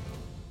defeated.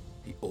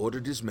 He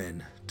ordered his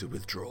men to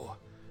withdraw.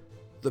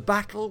 The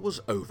battle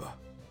was over.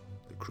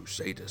 The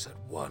Crusaders had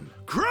won.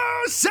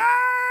 Crusade!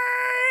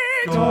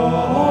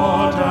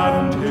 God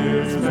and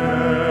his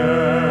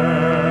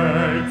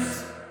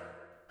mates.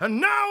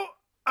 And now,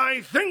 I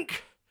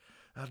think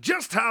I'll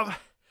just have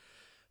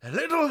a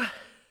little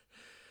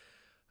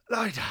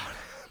lie down.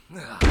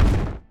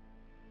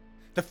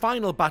 The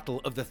final battle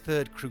of the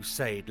Third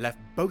Crusade left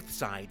both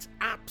sides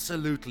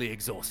absolutely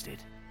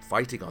exhausted.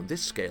 Fighting on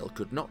this scale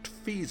could not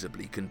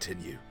feasibly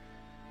continue.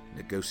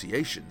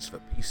 Negotiations for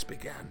peace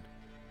began.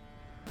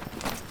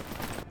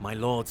 My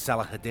lord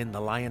Salahadin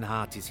the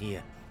Lionheart is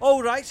here.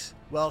 All right,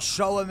 well,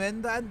 show him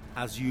in then.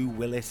 As you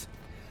will it.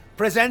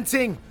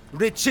 Presenting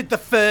Richard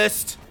I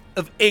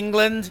of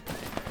England.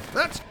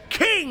 That's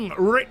King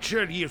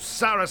Richard, you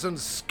Saracen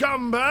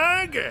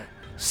scumbag!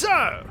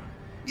 So,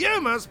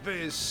 you must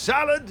be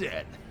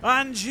Saladin.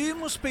 And you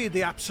must be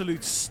the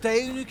absolute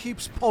stain who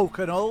keeps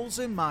poking holes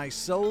in my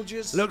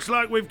soldiers. Looks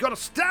like we've got a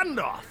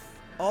standoff.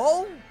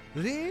 Oh,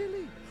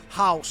 really?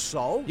 How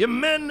so? Your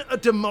men are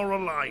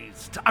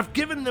demoralised. I've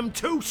given them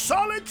 2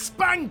 solid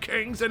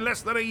spankings in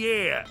less than a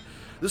year.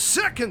 The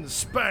second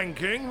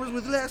spanking was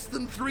with less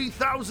than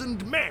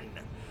 3,000 men.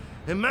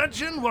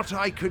 Imagine what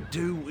I could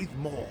do with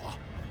more.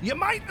 You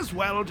might as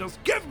well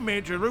just give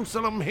me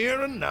Jerusalem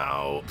here and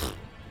now.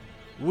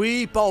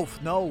 We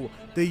both know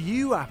that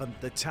you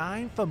haven't the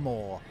time for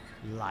more,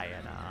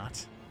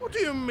 Lionheart. What do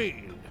you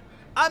mean?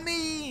 I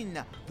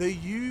mean that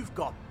you've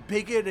got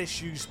bigger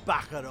issues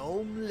back at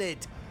home,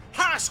 lid.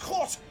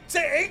 Hascott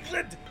to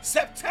England,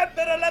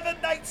 September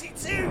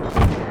 1192.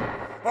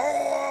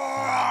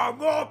 Oh,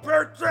 more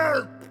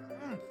pictures!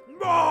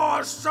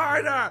 More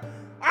cider!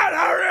 And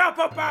hurry up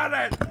about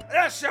it!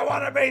 Unless you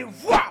want to be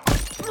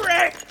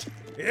bricked!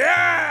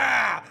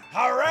 Yeah!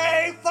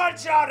 Hooray for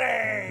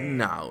Johnny!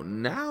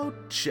 Now,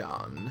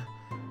 John.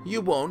 You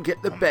won't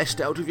get the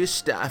best out of your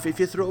staff if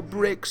you throw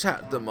bricks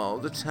at them all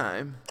the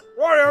time.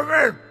 What do you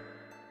mean?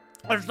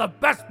 It's the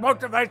best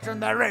motivation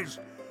there is.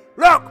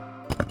 Look!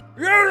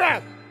 You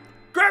there!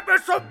 Get me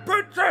some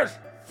pizzas!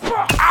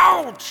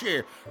 Ouch!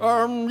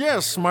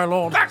 Yes, my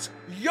lord. That's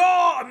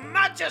your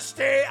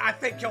majesty, I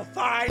think you'll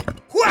find.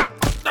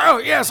 Oh,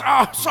 yes.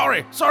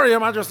 Sorry, Your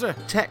Majesty.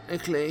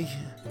 Technically,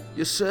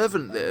 your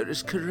servant there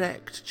is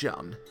correct,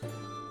 John.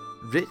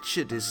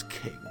 Richard is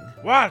king.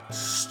 What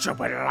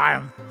stupid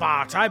lion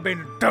fart? I've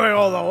been doing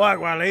all the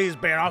work while he's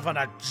been off on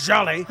a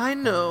jolly. I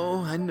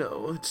know,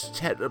 it's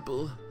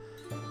terrible.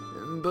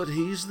 But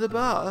he's the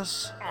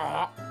boss.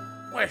 Oh,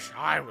 wish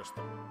I was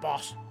the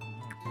boss.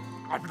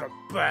 I'm the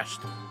best.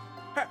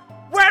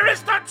 Where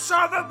is that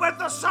servant with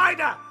the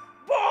cider?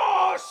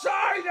 More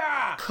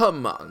cider!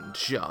 Come on,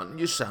 John,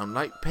 you sound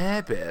like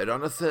Pear Bear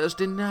on a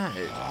Thursday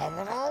night. Oh,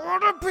 but I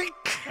want to be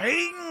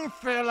king,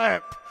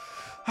 Philip.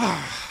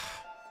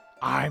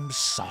 I'm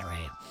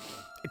sorry.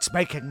 It's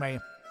making me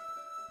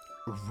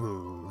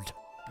rude.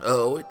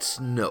 Oh, it's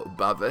no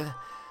bother.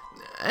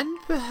 And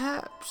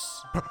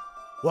perhaps...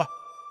 What?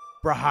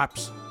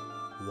 Perhaps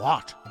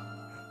what?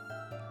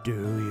 Do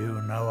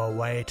you know a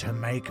way to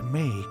make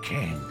me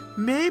king?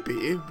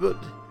 Maybe, but...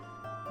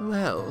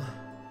 well...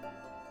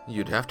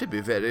 you'd have to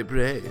be very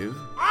brave.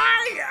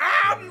 I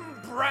am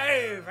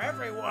brave!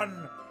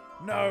 Everyone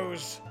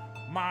knows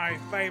my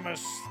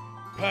famous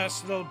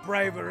personal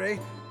bravery.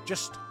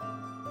 Just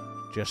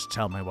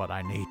tell me what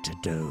I need to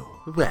do.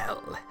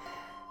 Well,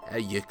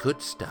 you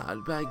could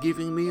start by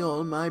giving me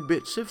all my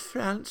bits of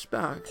France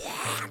back.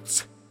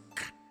 What?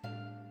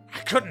 I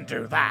couldn't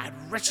do that.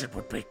 Richard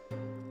would be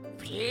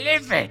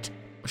livid.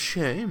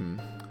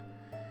 Shame.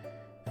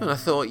 Well, I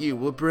thought you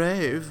were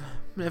brave.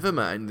 Never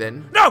mind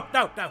then. No,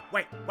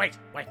 wait.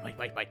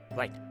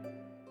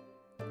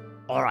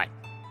 All right.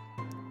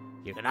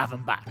 You can have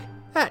them back.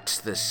 That's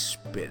the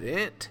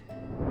spirit.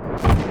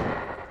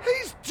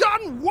 He's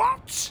done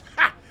what?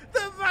 Ha!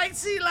 The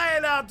mighty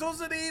Lionheart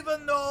doesn't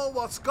even know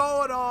what's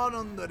going on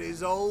under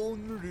his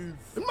own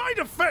roof. In my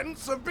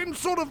defence, I've been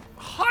sort of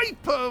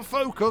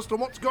hyper-focused on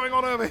what's going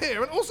on over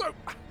here, and also,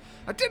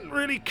 I didn't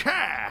really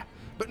care.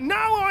 But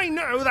now I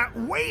know that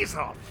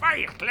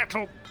weasel-faced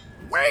little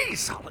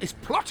Weasel is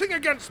plotting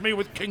against me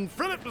with King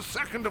Philip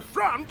II of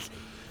France.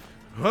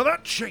 Well,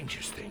 that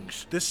changes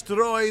things.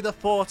 Destroy the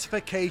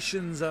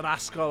fortifications at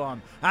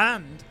Ascalon,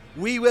 and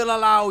we will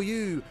allow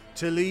you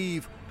to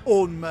leave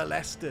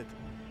unmolested.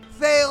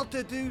 Fail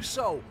to do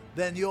so,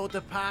 then your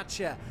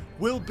departure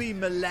will be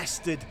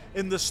molested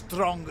in the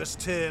strongest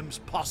terms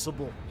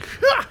possible.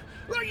 Ha!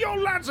 Like your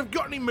lads have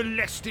got any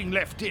molesting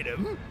left in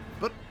them.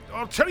 But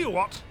I'll tell you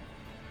what.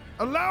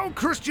 Allow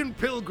Christian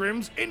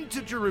pilgrims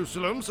into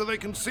Jerusalem so they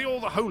can see all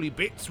the holy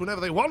bits whenever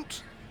they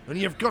want, and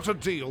you've got a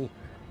deal.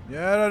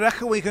 Yeah, I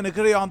reckon we can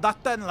agree on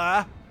that then,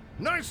 La.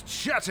 Nice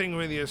chatting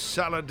with you,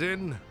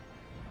 Saladin.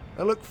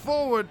 I look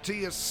forward to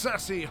your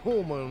sassy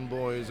Hormone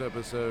Boys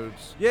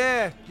episodes.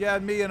 Yeah,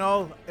 me and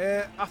all.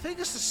 I think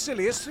it's the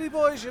silly history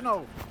boys, you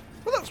know.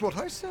 Well, that's what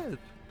I said.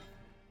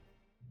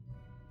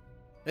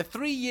 A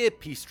 3-year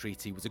peace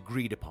treaty was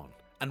agreed upon,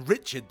 and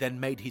Richard then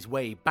made his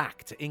way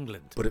back to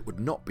England. But it would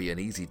not be an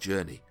easy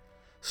journey.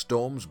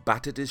 Storms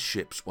battered his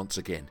ships once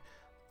again.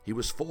 He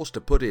was forced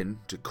to put in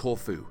to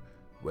Corfu,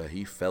 where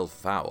he fell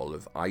foul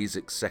of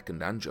Isaac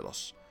II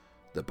Angelos,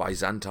 the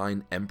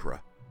Byzantine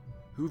emperor,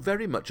 who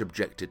very much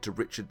objected to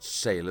Richard's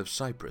sale of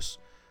Cyprus,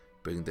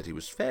 being that he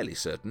was fairly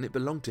certain it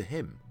belonged to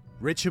him.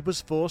 Richard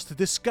was forced to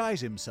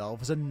disguise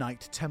himself as a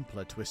Knight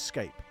Templar to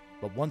escape,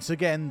 but once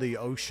again the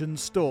ocean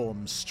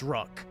storm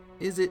struck.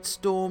 Is it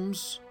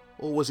storms,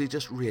 or was he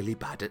just really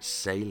bad at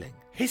sailing?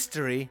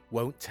 History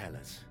won't tell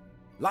us.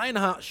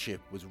 Lionheart's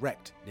ship was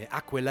wrecked near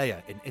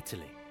Aquileia in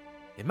Italy.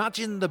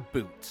 Imagine the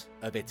boot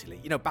of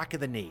Italy, back of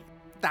the knee.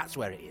 That's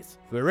where it is.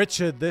 For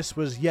Richard, this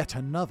was yet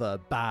another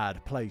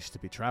bad place to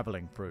be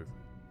travelling through.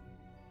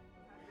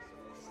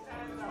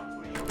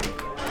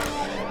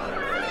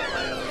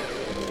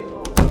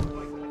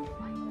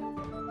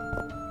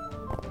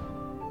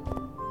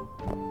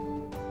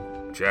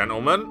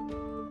 Gentlemen,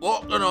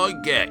 what can I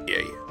get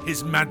ye?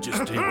 His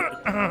Majesty.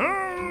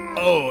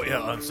 Oh,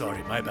 yeah, I'm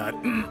sorry, my bad.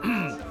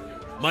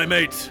 My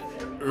mate,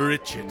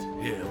 Richard,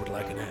 here would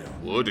like an ale.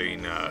 Would he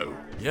know?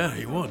 Yeah,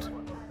 he would.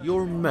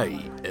 Your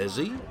mate, is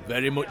he?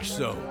 Very much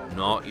so.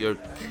 Not your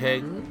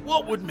king?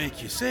 What would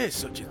make you say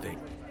such a thing?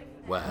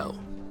 Well,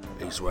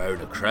 he's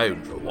wearing a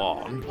crown for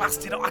one.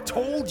 Blasted, I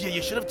told you,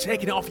 you should have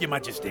taken it off, Your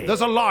Majesty.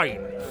 There's a line,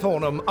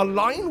 Thornham. A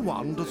line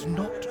one does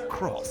not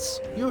cross.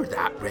 You're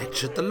that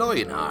Richard the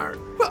Lionheart.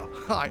 Well,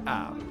 I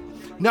am.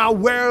 Now,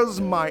 where's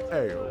my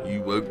ale?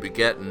 You won't be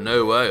getting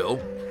no ale.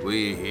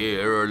 We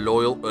here are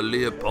loyal to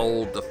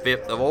Leopold V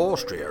of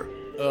Austria.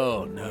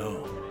 Oh,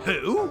 no.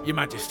 Who? Your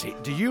Majesty,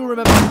 do you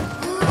remember...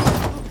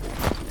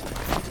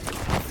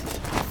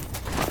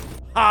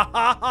 Ha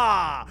ha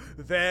ha!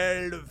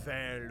 Well.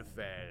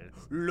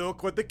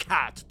 Look what the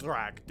cat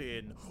dragged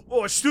in.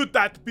 Or should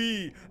that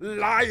be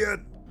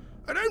lion?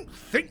 I don't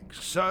think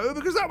so,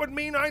 because that would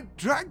mean I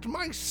dragged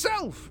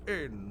myself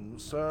in,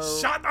 so...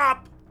 Shut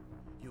up!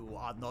 You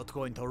are not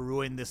going to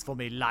ruin this for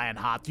me,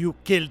 Lionheart. You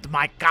killed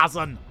my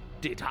cousin.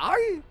 Did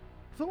I?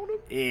 Thornham?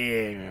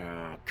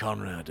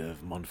 Conrad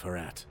of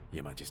Montferrat,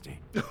 Your Majesty.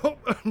 Oh,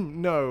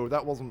 no,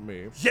 that wasn't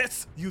me.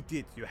 Yes, you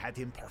did. You had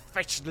him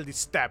professionally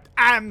stabbed,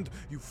 and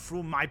you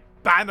threw my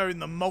banner in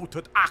the moat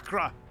at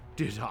Accra.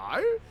 Did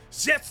I?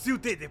 Yes, you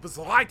did. It was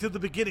right at the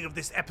beginning of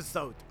this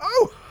episode.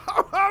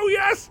 Oh,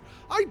 yes!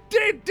 I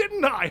did,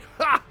 didn't I?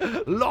 Ha!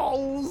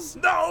 Lols!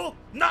 No,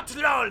 not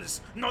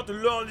lols. Not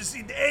lols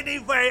in any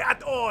way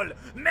at all.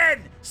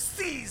 Men,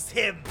 seize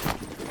him.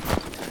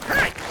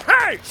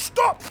 Hey!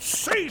 Stop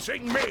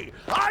seizing me!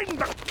 I'm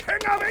the King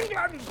of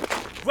England!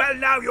 Well,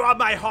 now you are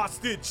my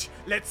hostage.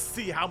 Let's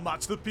see how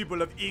much the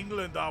people of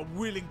England are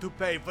willing to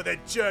pay for the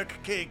jerk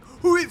king.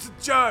 Who is a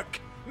jerk?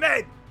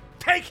 Men,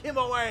 take him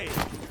away.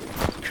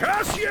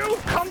 Curse you,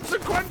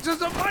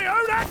 consequences of my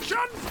own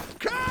actions!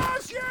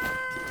 Curse you!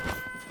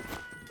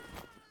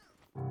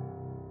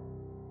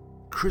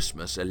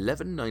 Christmas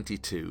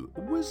 1192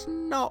 was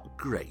not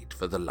great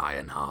for the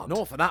Lionheart.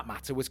 Nor, for that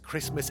matter, was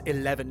Christmas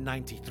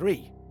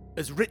 1193,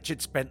 as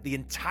Richard spent the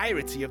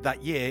entirety of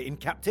that year in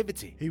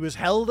captivity. He was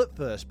held at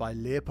first by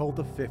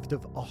Leopold V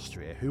of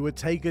Austria, who had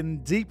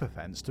taken deep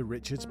offence to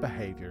Richard's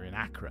behaviour in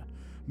Accra,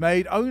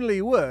 made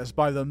only worse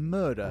by the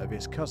murder of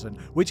his cousin,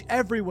 which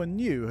everyone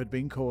knew had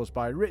been caused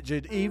by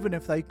Richard, even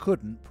if they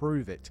couldn't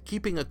prove it.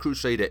 Keeping a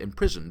crusader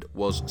imprisoned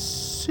was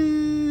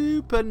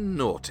super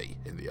naughty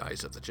in the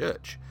eyes of the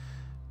church.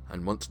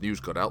 And once news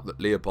got out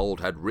that Leopold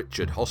had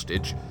Richard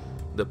hostage,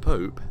 the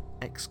Pope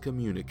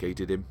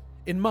excommunicated him.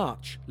 In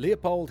March,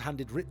 Leopold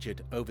handed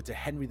Richard over to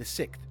Henry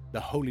VI,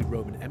 the Holy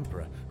Roman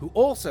Emperor, who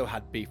also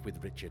had beef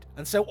with Richard,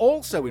 and so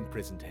also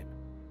imprisoned him.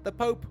 The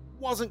Pope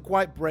wasn't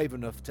quite brave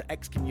enough to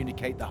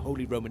excommunicate the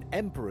Holy Roman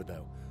Emperor,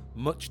 though,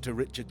 much to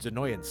Richard's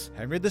annoyance.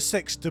 Henry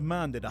VI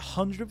demanded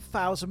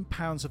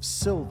 £100,000 of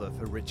silver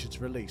for Richard's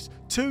release,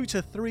 2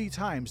 to 3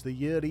 times the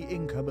yearly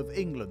income of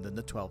England in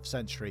the 12th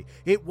century.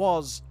 It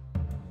was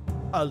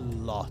a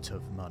lot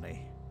of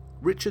money.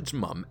 Richard's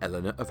mum,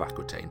 Eleanor of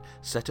Aquitaine,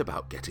 set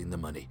about getting the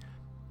money.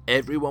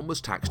 Everyone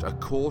was taxed a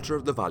quarter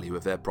of the value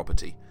of their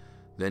property.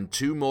 Then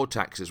 2 more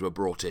taxes were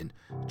brought in.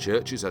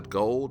 Churches had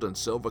gold and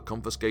silver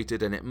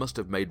confiscated, and it must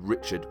have made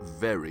Richard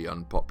very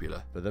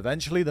unpopular. But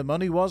eventually the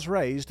money was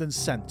raised and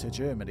sent to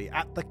Germany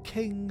at the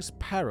king's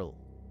peril,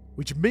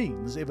 which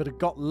means if it had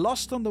got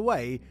lost on the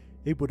way,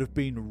 it would have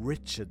been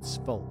Richard's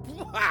fault.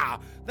 Wow,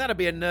 that'd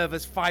be a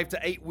nervous 5 to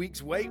 8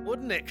 weeks wait,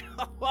 wouldn't it?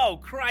 Oh,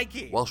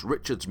 crikey! Whilst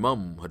Richard's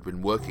mum had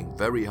been working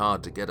very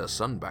hard to get her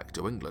son back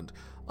to England,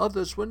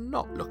 others were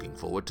not looking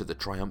forward to the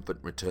triumphant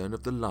return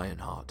of the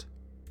Lionheart.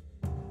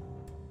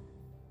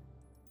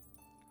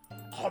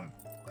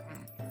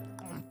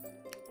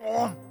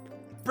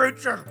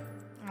 Pizza.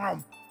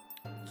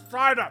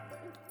 Cider.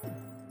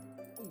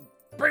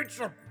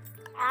 Pizza.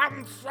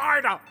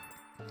 Cider.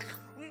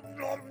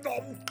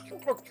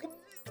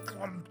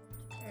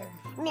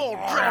 Lord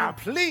John,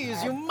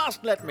 please, you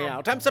must let me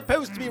out. I'm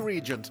supposed to be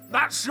regent.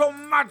 That's your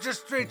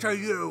majesty to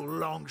you,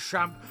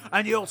 Longshamp,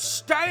 and you'll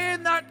stay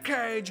in that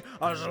cage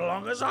as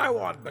long as I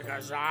want,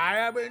 because I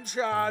am in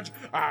charge,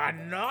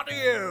 and not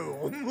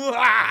you.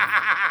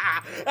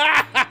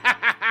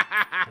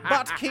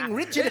 But King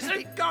Richard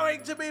isn't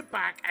going to be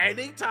back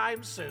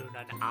anytime soon,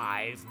 and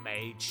I've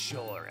made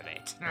sure of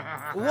it.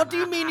 What do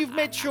you mean you've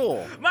made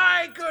sure?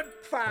 My good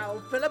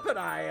pal Philip and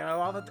I are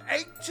offered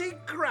 80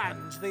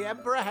 grand to the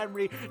Emperor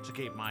Henry to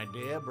keep my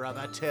dear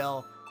brother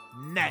till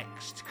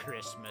next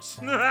Christmas.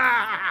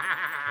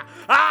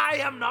 I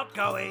am not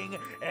going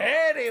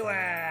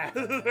anywhere.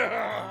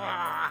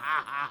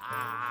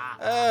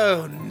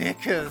 Oh,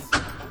 knickers.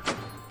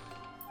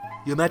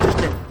 Your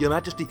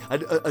Majesty,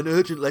 an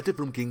urgent letter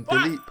from King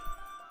Philip.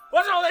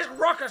 What's all this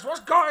ruckus? What's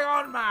going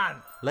on, man?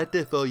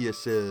 Letter for you,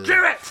 sir.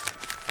 Give it!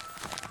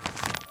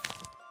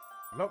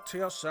 Look to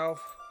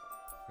yourself.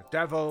 The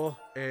devil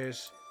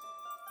is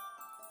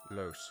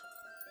loose.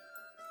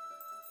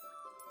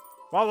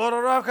 Well, what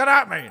on earth could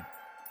that mean?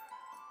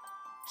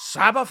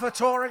 Sabbath for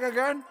touring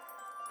again?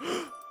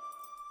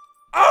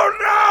 Oh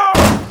no!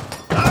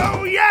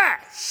 Oh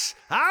yes!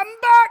 I'm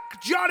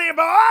back, Johnny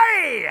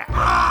boy!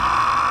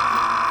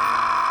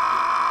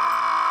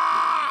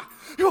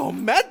 Your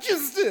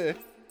Majesty!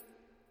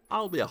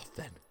 I'll be off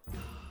then.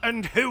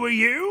 And who are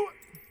you?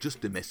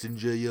 Just a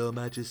messenger, Your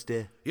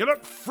Majesty. You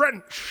look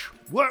French.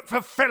 Work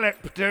for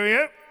Philip, do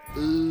you?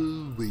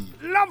 Oui.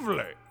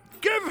 Lovely.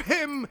 Give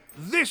him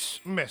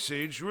this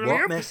message, will you?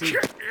 What message?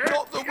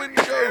 Not the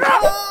window!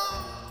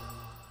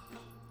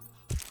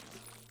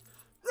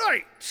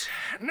 Right,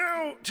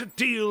 now to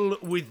deal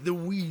with the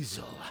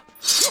Weasel.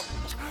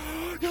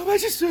 Your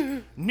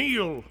Majesty!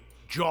 Kneel,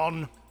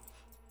 John.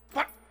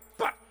 But,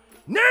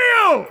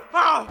 kneel!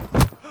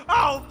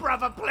 Oh,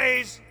 brother,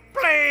 please!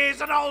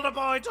 Please! An older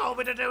boy told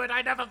me to do it.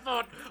 I never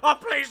thought. Oh,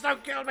 please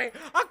don't kill me.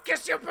 I'll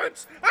kiss your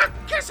boots. I'll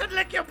kiss and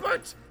lick your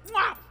boots.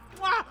 Mwah!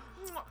 Mwah!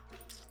 Mwah!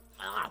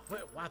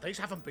 Wow, these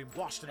haven't been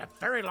washed in a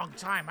very long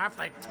time, have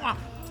they? Mwah!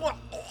 Mwah!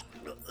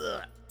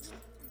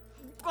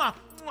 Mwah!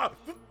 Mwah!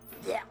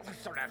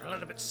 Sorry, I'm a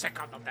little bit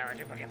sick on them there.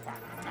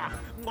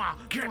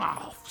 Get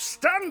off.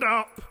 Stand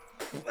up.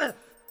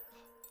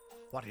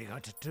 What are you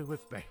going to do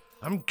with me?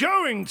 I'm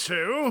going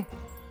to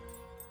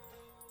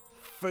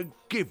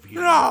forgive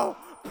you. No!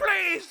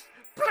 Please!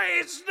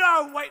 Please,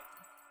 no! Wait.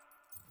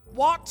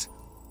 What?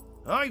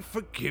 I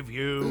forgive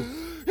you.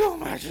 Your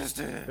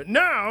Majesty! But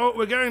now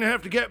we're going to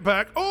have to get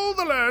back all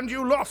the land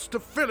you lost to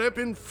Philip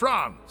in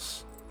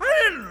France.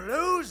 I didn't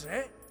lose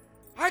it.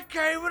 I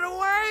gave it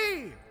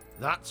away.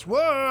 That's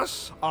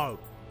worse. Oh,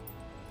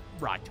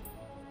 right.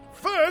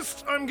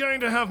 First, I'm going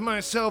to have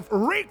myself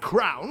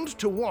recrowned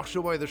to wash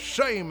away the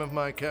shame of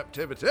my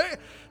captivity,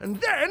 and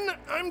then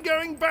I'm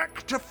going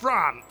back to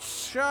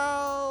France.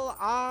 Shall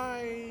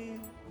I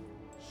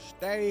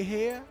stay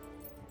here?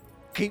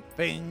 Keep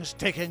things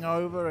ticking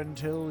over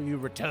until you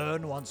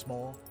return once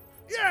more?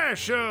 Yeah,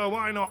 sure,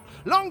 why not?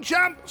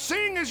 Longchamp,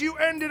 seeing as you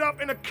ended up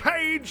in a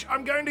cage,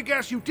 I'm going to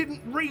guess you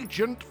didn't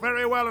regent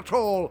very well at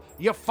all.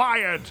 You're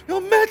fired.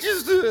 Your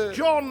Majesty!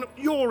 John,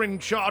 you're in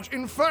charge.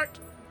 In fact,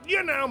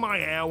 you're now my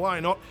heir, why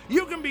not?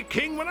 You can be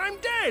king when I'm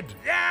dead.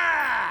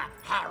 Yeah!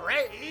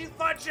 Hooray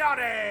for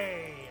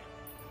Johnny!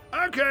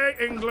 Okay,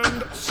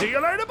 England, see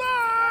you later,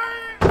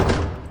 bye!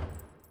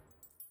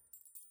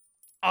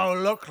 Oh,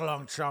 look,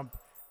 Longchamp.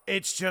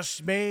 It's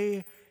just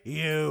me,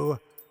 you,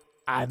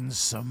 and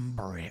some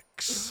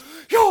bricks.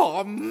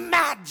 Your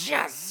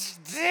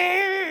Majesty!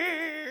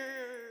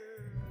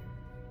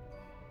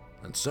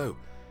 And so,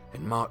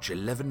 in March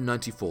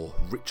 1194,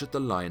 Richard the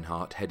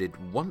Lionheart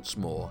headed once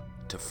more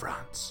to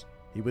France.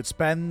 He would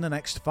spend the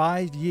next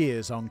 5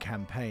 years on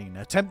campaign,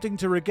 attempting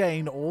to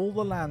regain all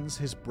the lands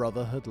his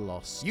brother had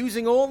lost.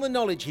 Using all the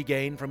knowledge he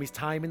gained from his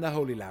time in the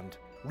Holy Land,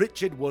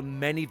 Richard won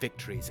many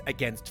victories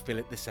against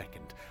Philip II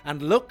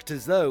and looked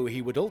as though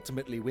he would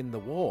ultimately win the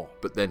war.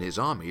 But then his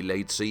army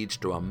laid siege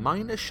to a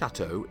minor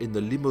chateau in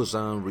the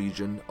Limousin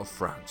region of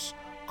France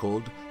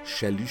called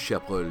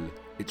Chalus-Chabrol.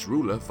 Its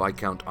ruler,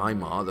 Viscount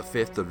Aymar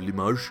V of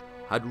Limoges,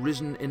 had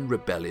risen in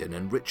rebellion,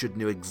 and Richard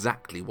knew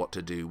exactly what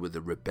to do with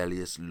the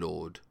rebellious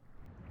lord.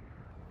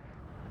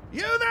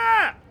 You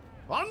there!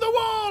 On the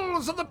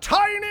walls of the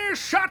tiny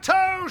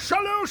Chateau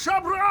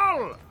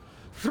Chalus-Chabrol!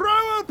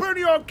 Throw open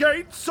your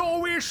gates,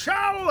 or we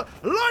shall,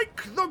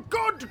 like the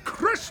good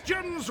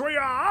Christians we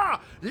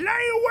are,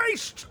 lay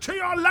waste to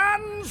your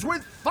lands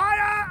with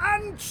fire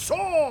and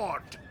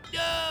sword!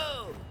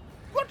 No!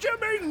 What do you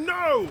mean,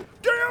 no?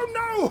 Do you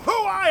know who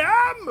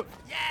I am?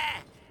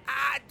 Yeah,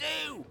 I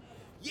do!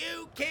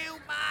 You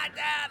killed my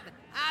dad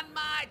and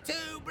my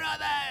 2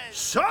 brothers!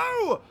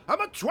 So,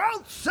 I'm a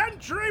 12th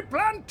century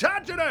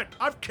Plantagenet!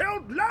 I've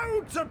killed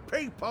loads of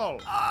people!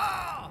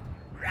 Oh,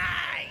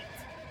 right!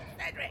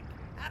 Cedric,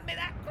 hand me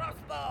that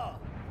crossbow!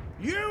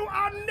 You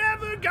are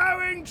never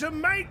going to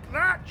make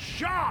that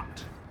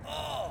shot!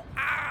 Oh,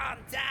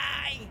 aren't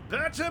I?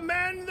 Better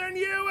men than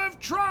you have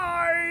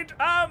tried!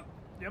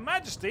 Your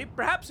Majesty,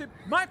 perhaps it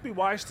might be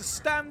wise to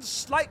stand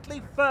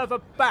slightly further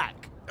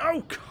back.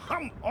 Oh,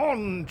 come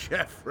on,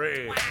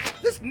 Geoffrey!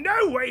 There's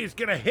no way he's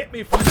gonna hit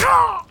me from...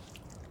 Ah!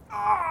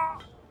 Ah!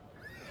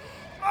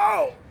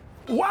 Oh!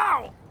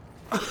 Wow!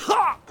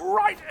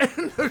 Right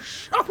in the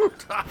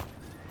shoulder!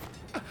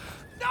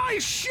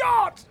 Nice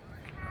shot!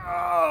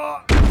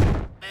 Ah!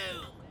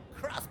 Boom!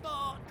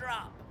 Crossbow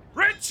drop!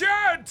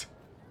 Richard!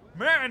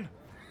 Man,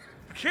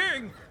 the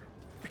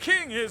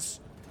king is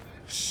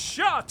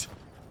shot.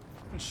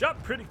 And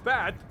shot pretty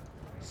bad.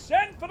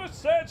 Send for the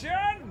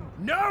surgeon!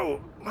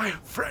 No, my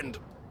friend,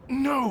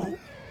 no.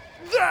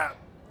 There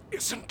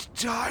isn't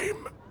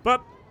time.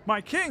 But,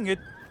 my king, it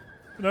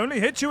only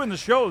hit you in the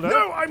shoulder.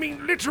 No, I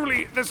mean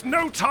literally, there's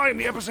no time.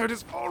 The episode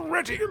is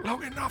already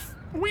long enough.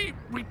 We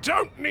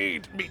don't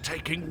need me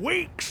taking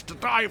weeks to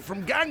die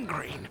from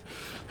gangrene.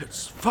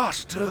 It's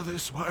faster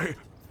this way.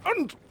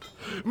 And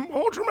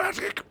more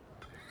dramatic.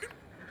 It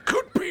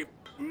could be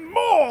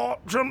more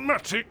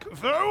dramatic,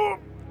 though.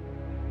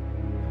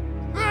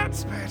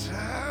 That's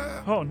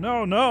better. Oh,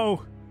 no,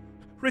 no.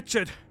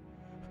 Richard,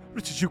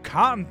 you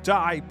can't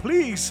die,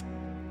 please.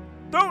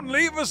 Don't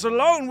leave us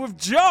alone with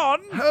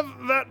John. Have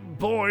that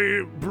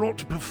boy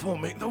brought before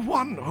me, the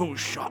one who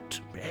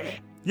shot me.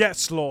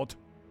 Yes, Lord.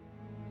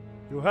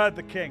 You heard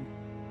the king.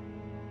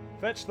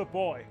 Fetch the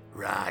boy.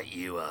 Right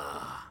you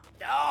are.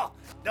 No,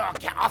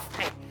 get off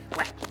me.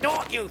 Well,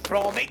 don't you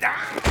throw me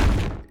down.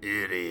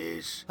 It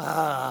is.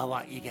 Oh,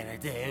 what you gonna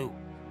do?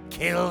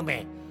 Kill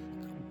me?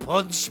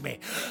 Punch me?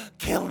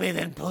 Kill me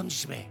then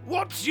punch me?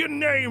 What's your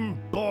name,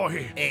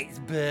 boy? It's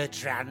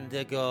Bertrand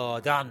de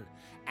Gordon,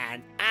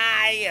 and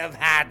I have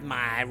had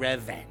my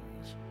revenge.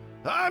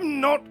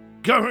 I'm not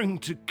going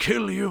to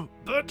kill you,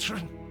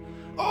 Bertrand,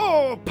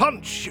 or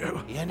punch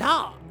you. You're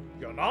not?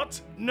 You're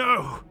not?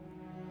 No,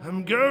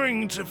 I'm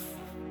going to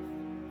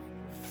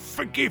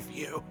forgive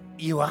you.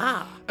 You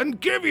are? And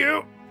give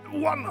you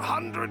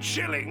 100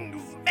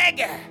 shillings.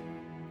 Mega!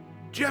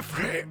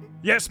 Jeffrey,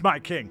 Yes, my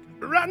king.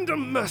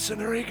 random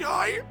mercenary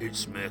guy.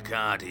 It's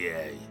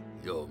Mercadier,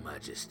 Your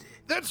Majesty.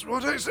 That's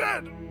what I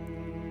said.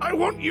 I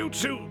want you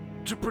to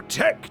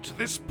protect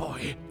this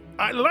boy.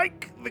 I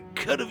like the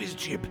cut of his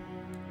jib.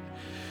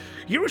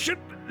 You should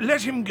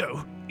let him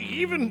go,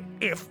 even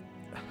if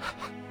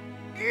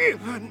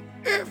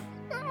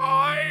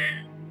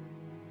I...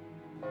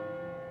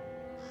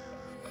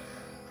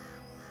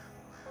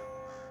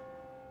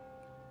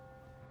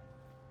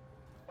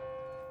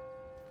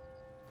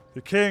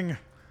 The king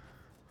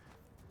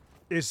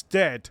is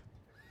dead.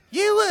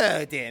 You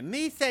heard him.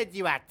 He said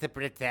you had to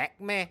protect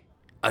me.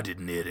 I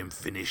didn't hear him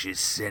finish his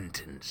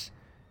sentence.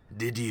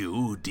 Did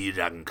you,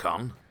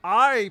 Dirankon?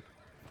 I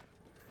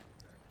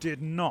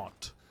did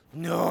not.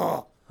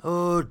 No.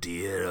 Oh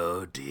dear,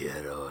 oh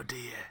dear, oh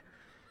dear.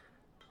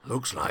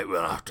 Looks like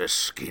we'll have to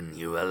skin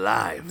you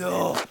alive.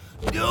 No.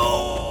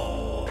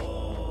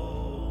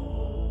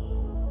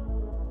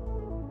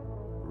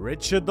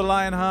 Richard the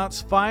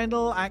Lionheart's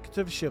final act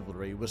of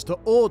chivalry was to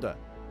order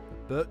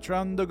that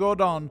Bertrand de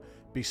Gordon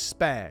be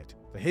spared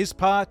for his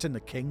part in the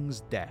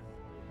king's death.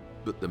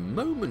 But the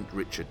moment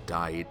Richard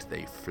died,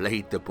 they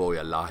flayed the boy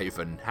alive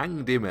and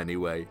hanged him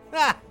anyway.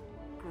 Ah,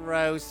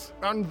 gross.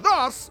 And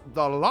thus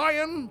the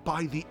lion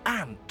by the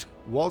ant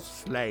was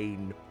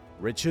slain.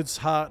 Richard's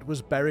heart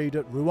was buried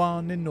at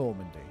Rouen in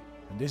Normandy,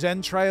 and his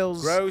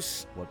entrails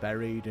Gross. were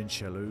buried in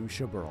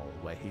Châlus-Chabrol,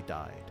 where he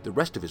died. The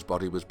rest of his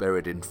body was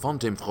buried in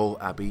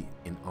Fontevraud Abbey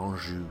in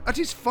Anjou. At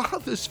his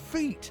father's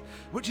feet,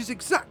 which is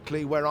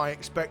exactly where I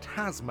expect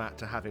Hazmat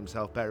to have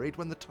himself buried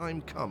when the time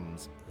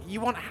comes.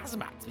 You want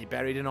Hazmat to be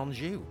buried in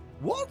Anjou?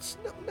 What?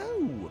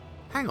 No.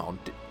 Hang on,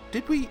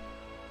 did we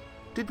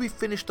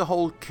finish the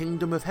whole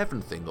Kingdom of Heaven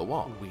thing or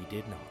what? We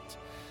did not.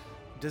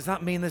 Does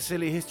that mean the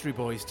silly history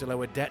boys still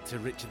owe a debt to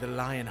Richard the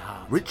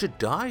Lionheart? Richard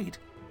died?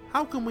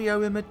 How can we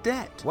owe him a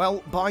debt?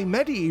 Well, by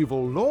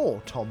medieval law,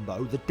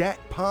 Tombo, the debt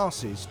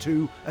passes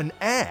to an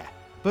heir.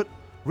 But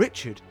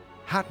Richard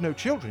had no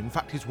children. In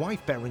fact, his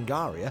wife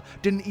Berengaria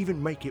didn't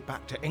even make it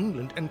back to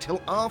England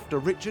until after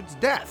Richard's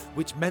death.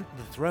 Which meant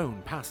the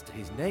throne passed to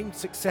his named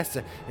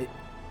successor.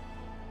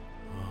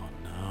 Oh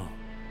no.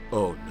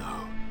 Oh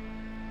no.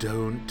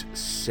 Don't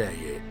say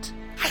it.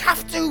 I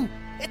have to.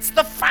 It's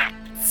the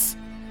facts.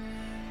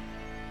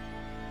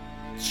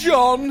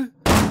 John!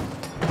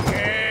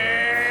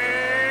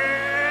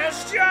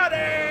 Yes,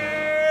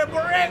 Johnny!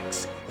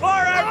 Bricks for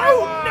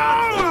everyone!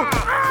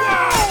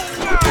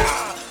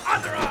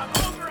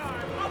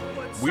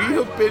 We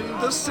have been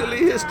the Silly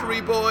History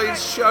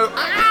Boys show.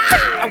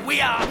 And we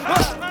are.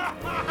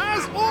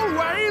 As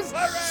always,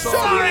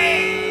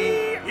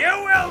 Sorry!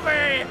 You will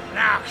be!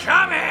 Now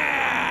come here!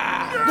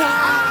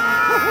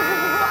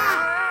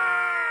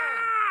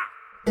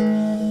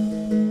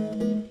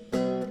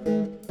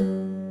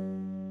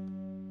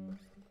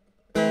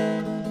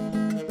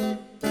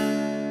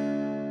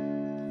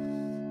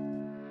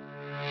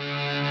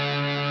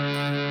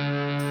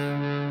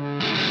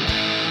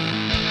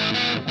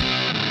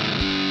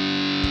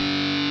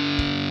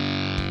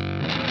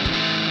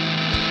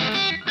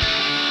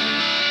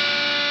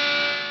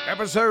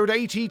 Episode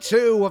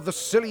 82 of the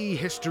Silly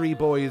History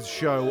Boys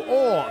show,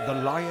 or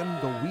The Lion,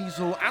 the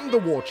Weasel, and the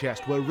War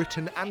Chest were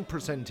written and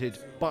presented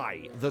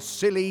by the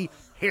Silly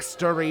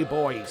History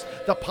Boys.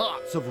 The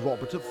parts of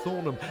Robert of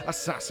Thornham,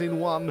 Assassin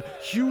 1,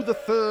 Hugh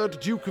III,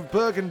 Duke of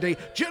Burgundy,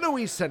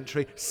 Genoese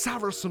Sentry,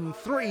 Saracen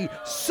 3,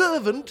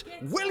 Servant,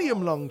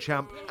 William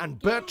Longchamp, and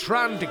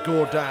Bertrand de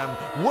Gordon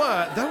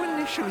were, though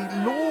initially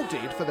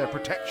lauded for their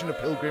protection of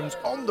pilgrims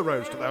on the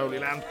roads to the Holy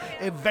Land,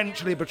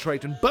 eventually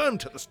betrayed and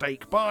burnt at the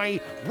stake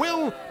by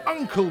Will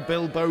Uncle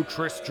Bilbo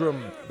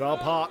Tristram. The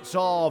parts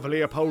of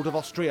Leopold of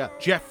Austria,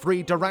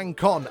 Geoffrey de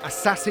Rancon,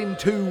 Assassin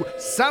 2,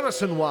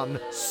 Saracen 1,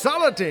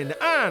 Saladin,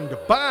 and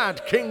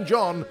Bad King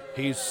John,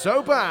 he's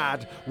so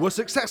bad, were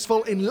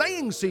successful in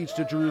laying siege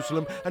to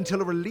Jerusalem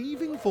until a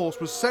relieving force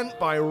was sent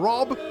by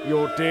Rob,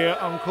 your dear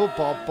Uncle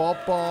Bob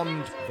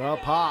Bond. The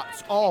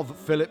parts of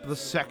Philip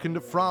II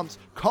of France,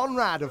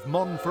 Conrad of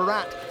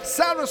Montferrat,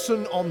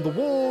 Saracen on the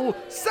Wall,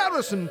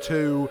 Saracen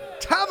II,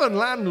 Tavern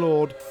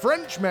Landlord,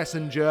 French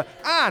Messenger,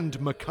 and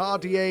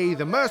Macadier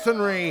the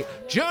Mercenary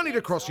journeyed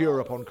across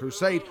Europe on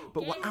crusade,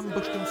 but were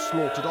ambushed and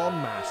slaughtered en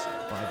masse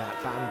by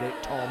that bandit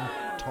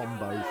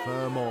Tombo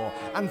Fermor.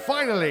 And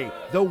finally,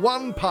 the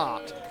one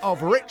part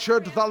of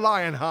Richard the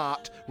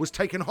Lionheart was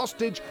taken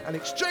hostage and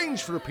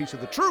exchanged for a piece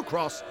of the True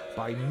Cross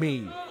by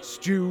me,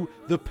 Stu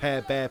the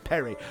Pear Bear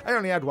Perry. I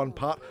only had one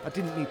part. I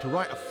didn't need to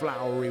write a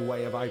flowery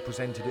way of I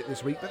presented it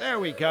this week, but there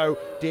we go,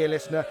 dear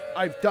listener.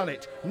 I've done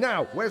it.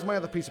 Now, where's my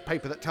other piece of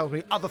paper that tells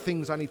me other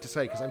things I need to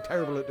say, because I'm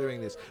terrible at doing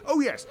this.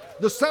 Oh yes,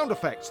 the sound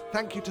effects.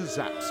 Thank you to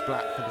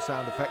Zapsplat for the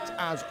sound effects,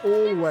 as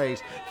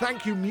always.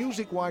 Thank you,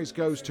 music-wise,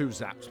 goes to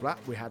Zapsplat.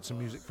 We had some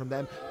music from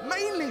them.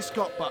 Mainly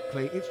Scott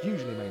Buckley. It's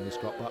usually mainly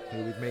Scott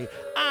Buckley with me.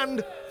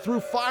 And Through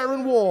Fire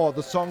and War,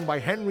 the song by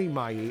Henry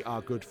Mailly,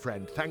 our good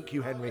friend. Thank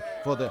you, Henry,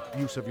 for the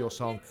use of your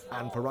song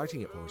and for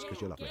writing it for us,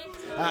 because you're lovely.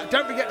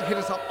 Don't forget to hit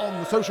us up on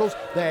the socials.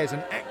 There's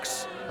an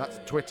X,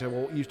 that's Twitter,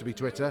 or it used to be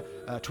Twitter.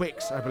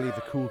 Twix, I believe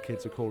the cool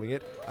kids are calling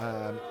it.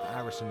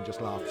 Harrison just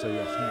laughed, so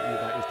yes,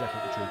 that is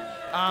definitely true.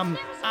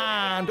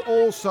 And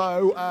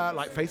also,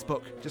 like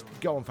Facebook, just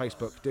go on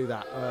Facebook, do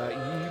that.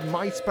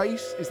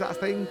 MySpace, is that a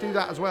thing? Do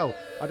that as well.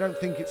 I don't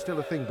think it's still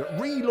a thing, but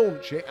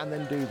relaunch it and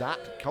then do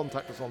that.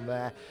 Contact us on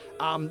there.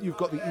 You've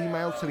got the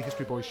email,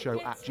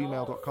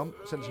 sillyhistorybowsshow@gmail.com.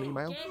 Send us an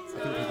email. I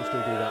think people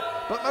still do that.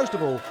 But most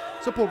of all,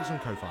 support us on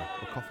Ko-Fi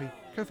or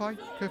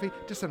Ko-Fi.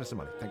 Just send us some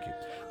money. Thank you.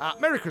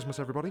 Merry Christmas,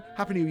 everybody.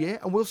 Happy New Year,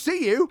 and we'll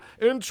see you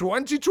in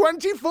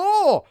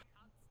 2024.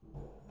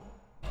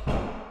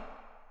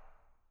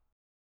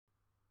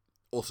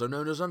 Also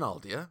known as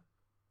Analdia.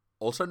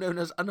 Also known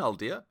as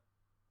Analdia.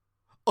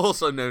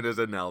 Also known as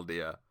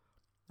Analdia.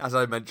 As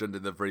I mentioned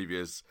in the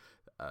previous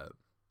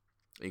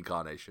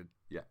incarnation.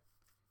 Yeah.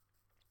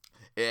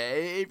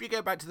 If you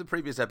go back to the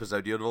previous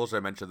episode, you'll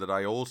also mention that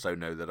I also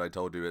know that I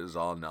told you it was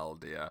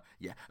Arnaldia.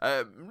 Yeah.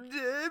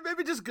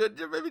 Maybe just go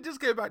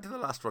back to the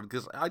last one,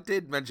 because I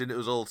did mention it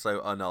was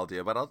also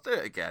Arnaldia, but I'll do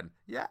it again.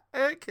 Yeah,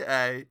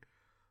 okay.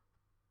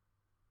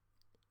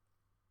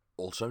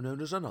 Also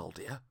known as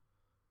Arnaldia.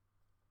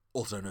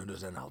 Also known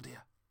as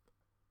Analdia.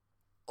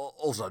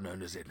 Also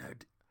known as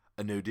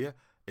Anodia,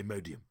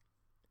 Imodium.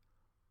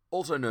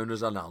 Also known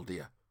as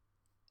Analdia.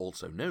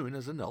 Also known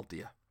as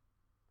Analdia.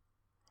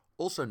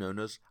 Also known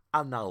as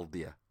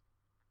Analdia.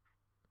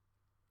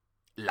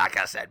 Like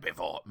I said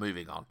before,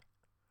 moving on.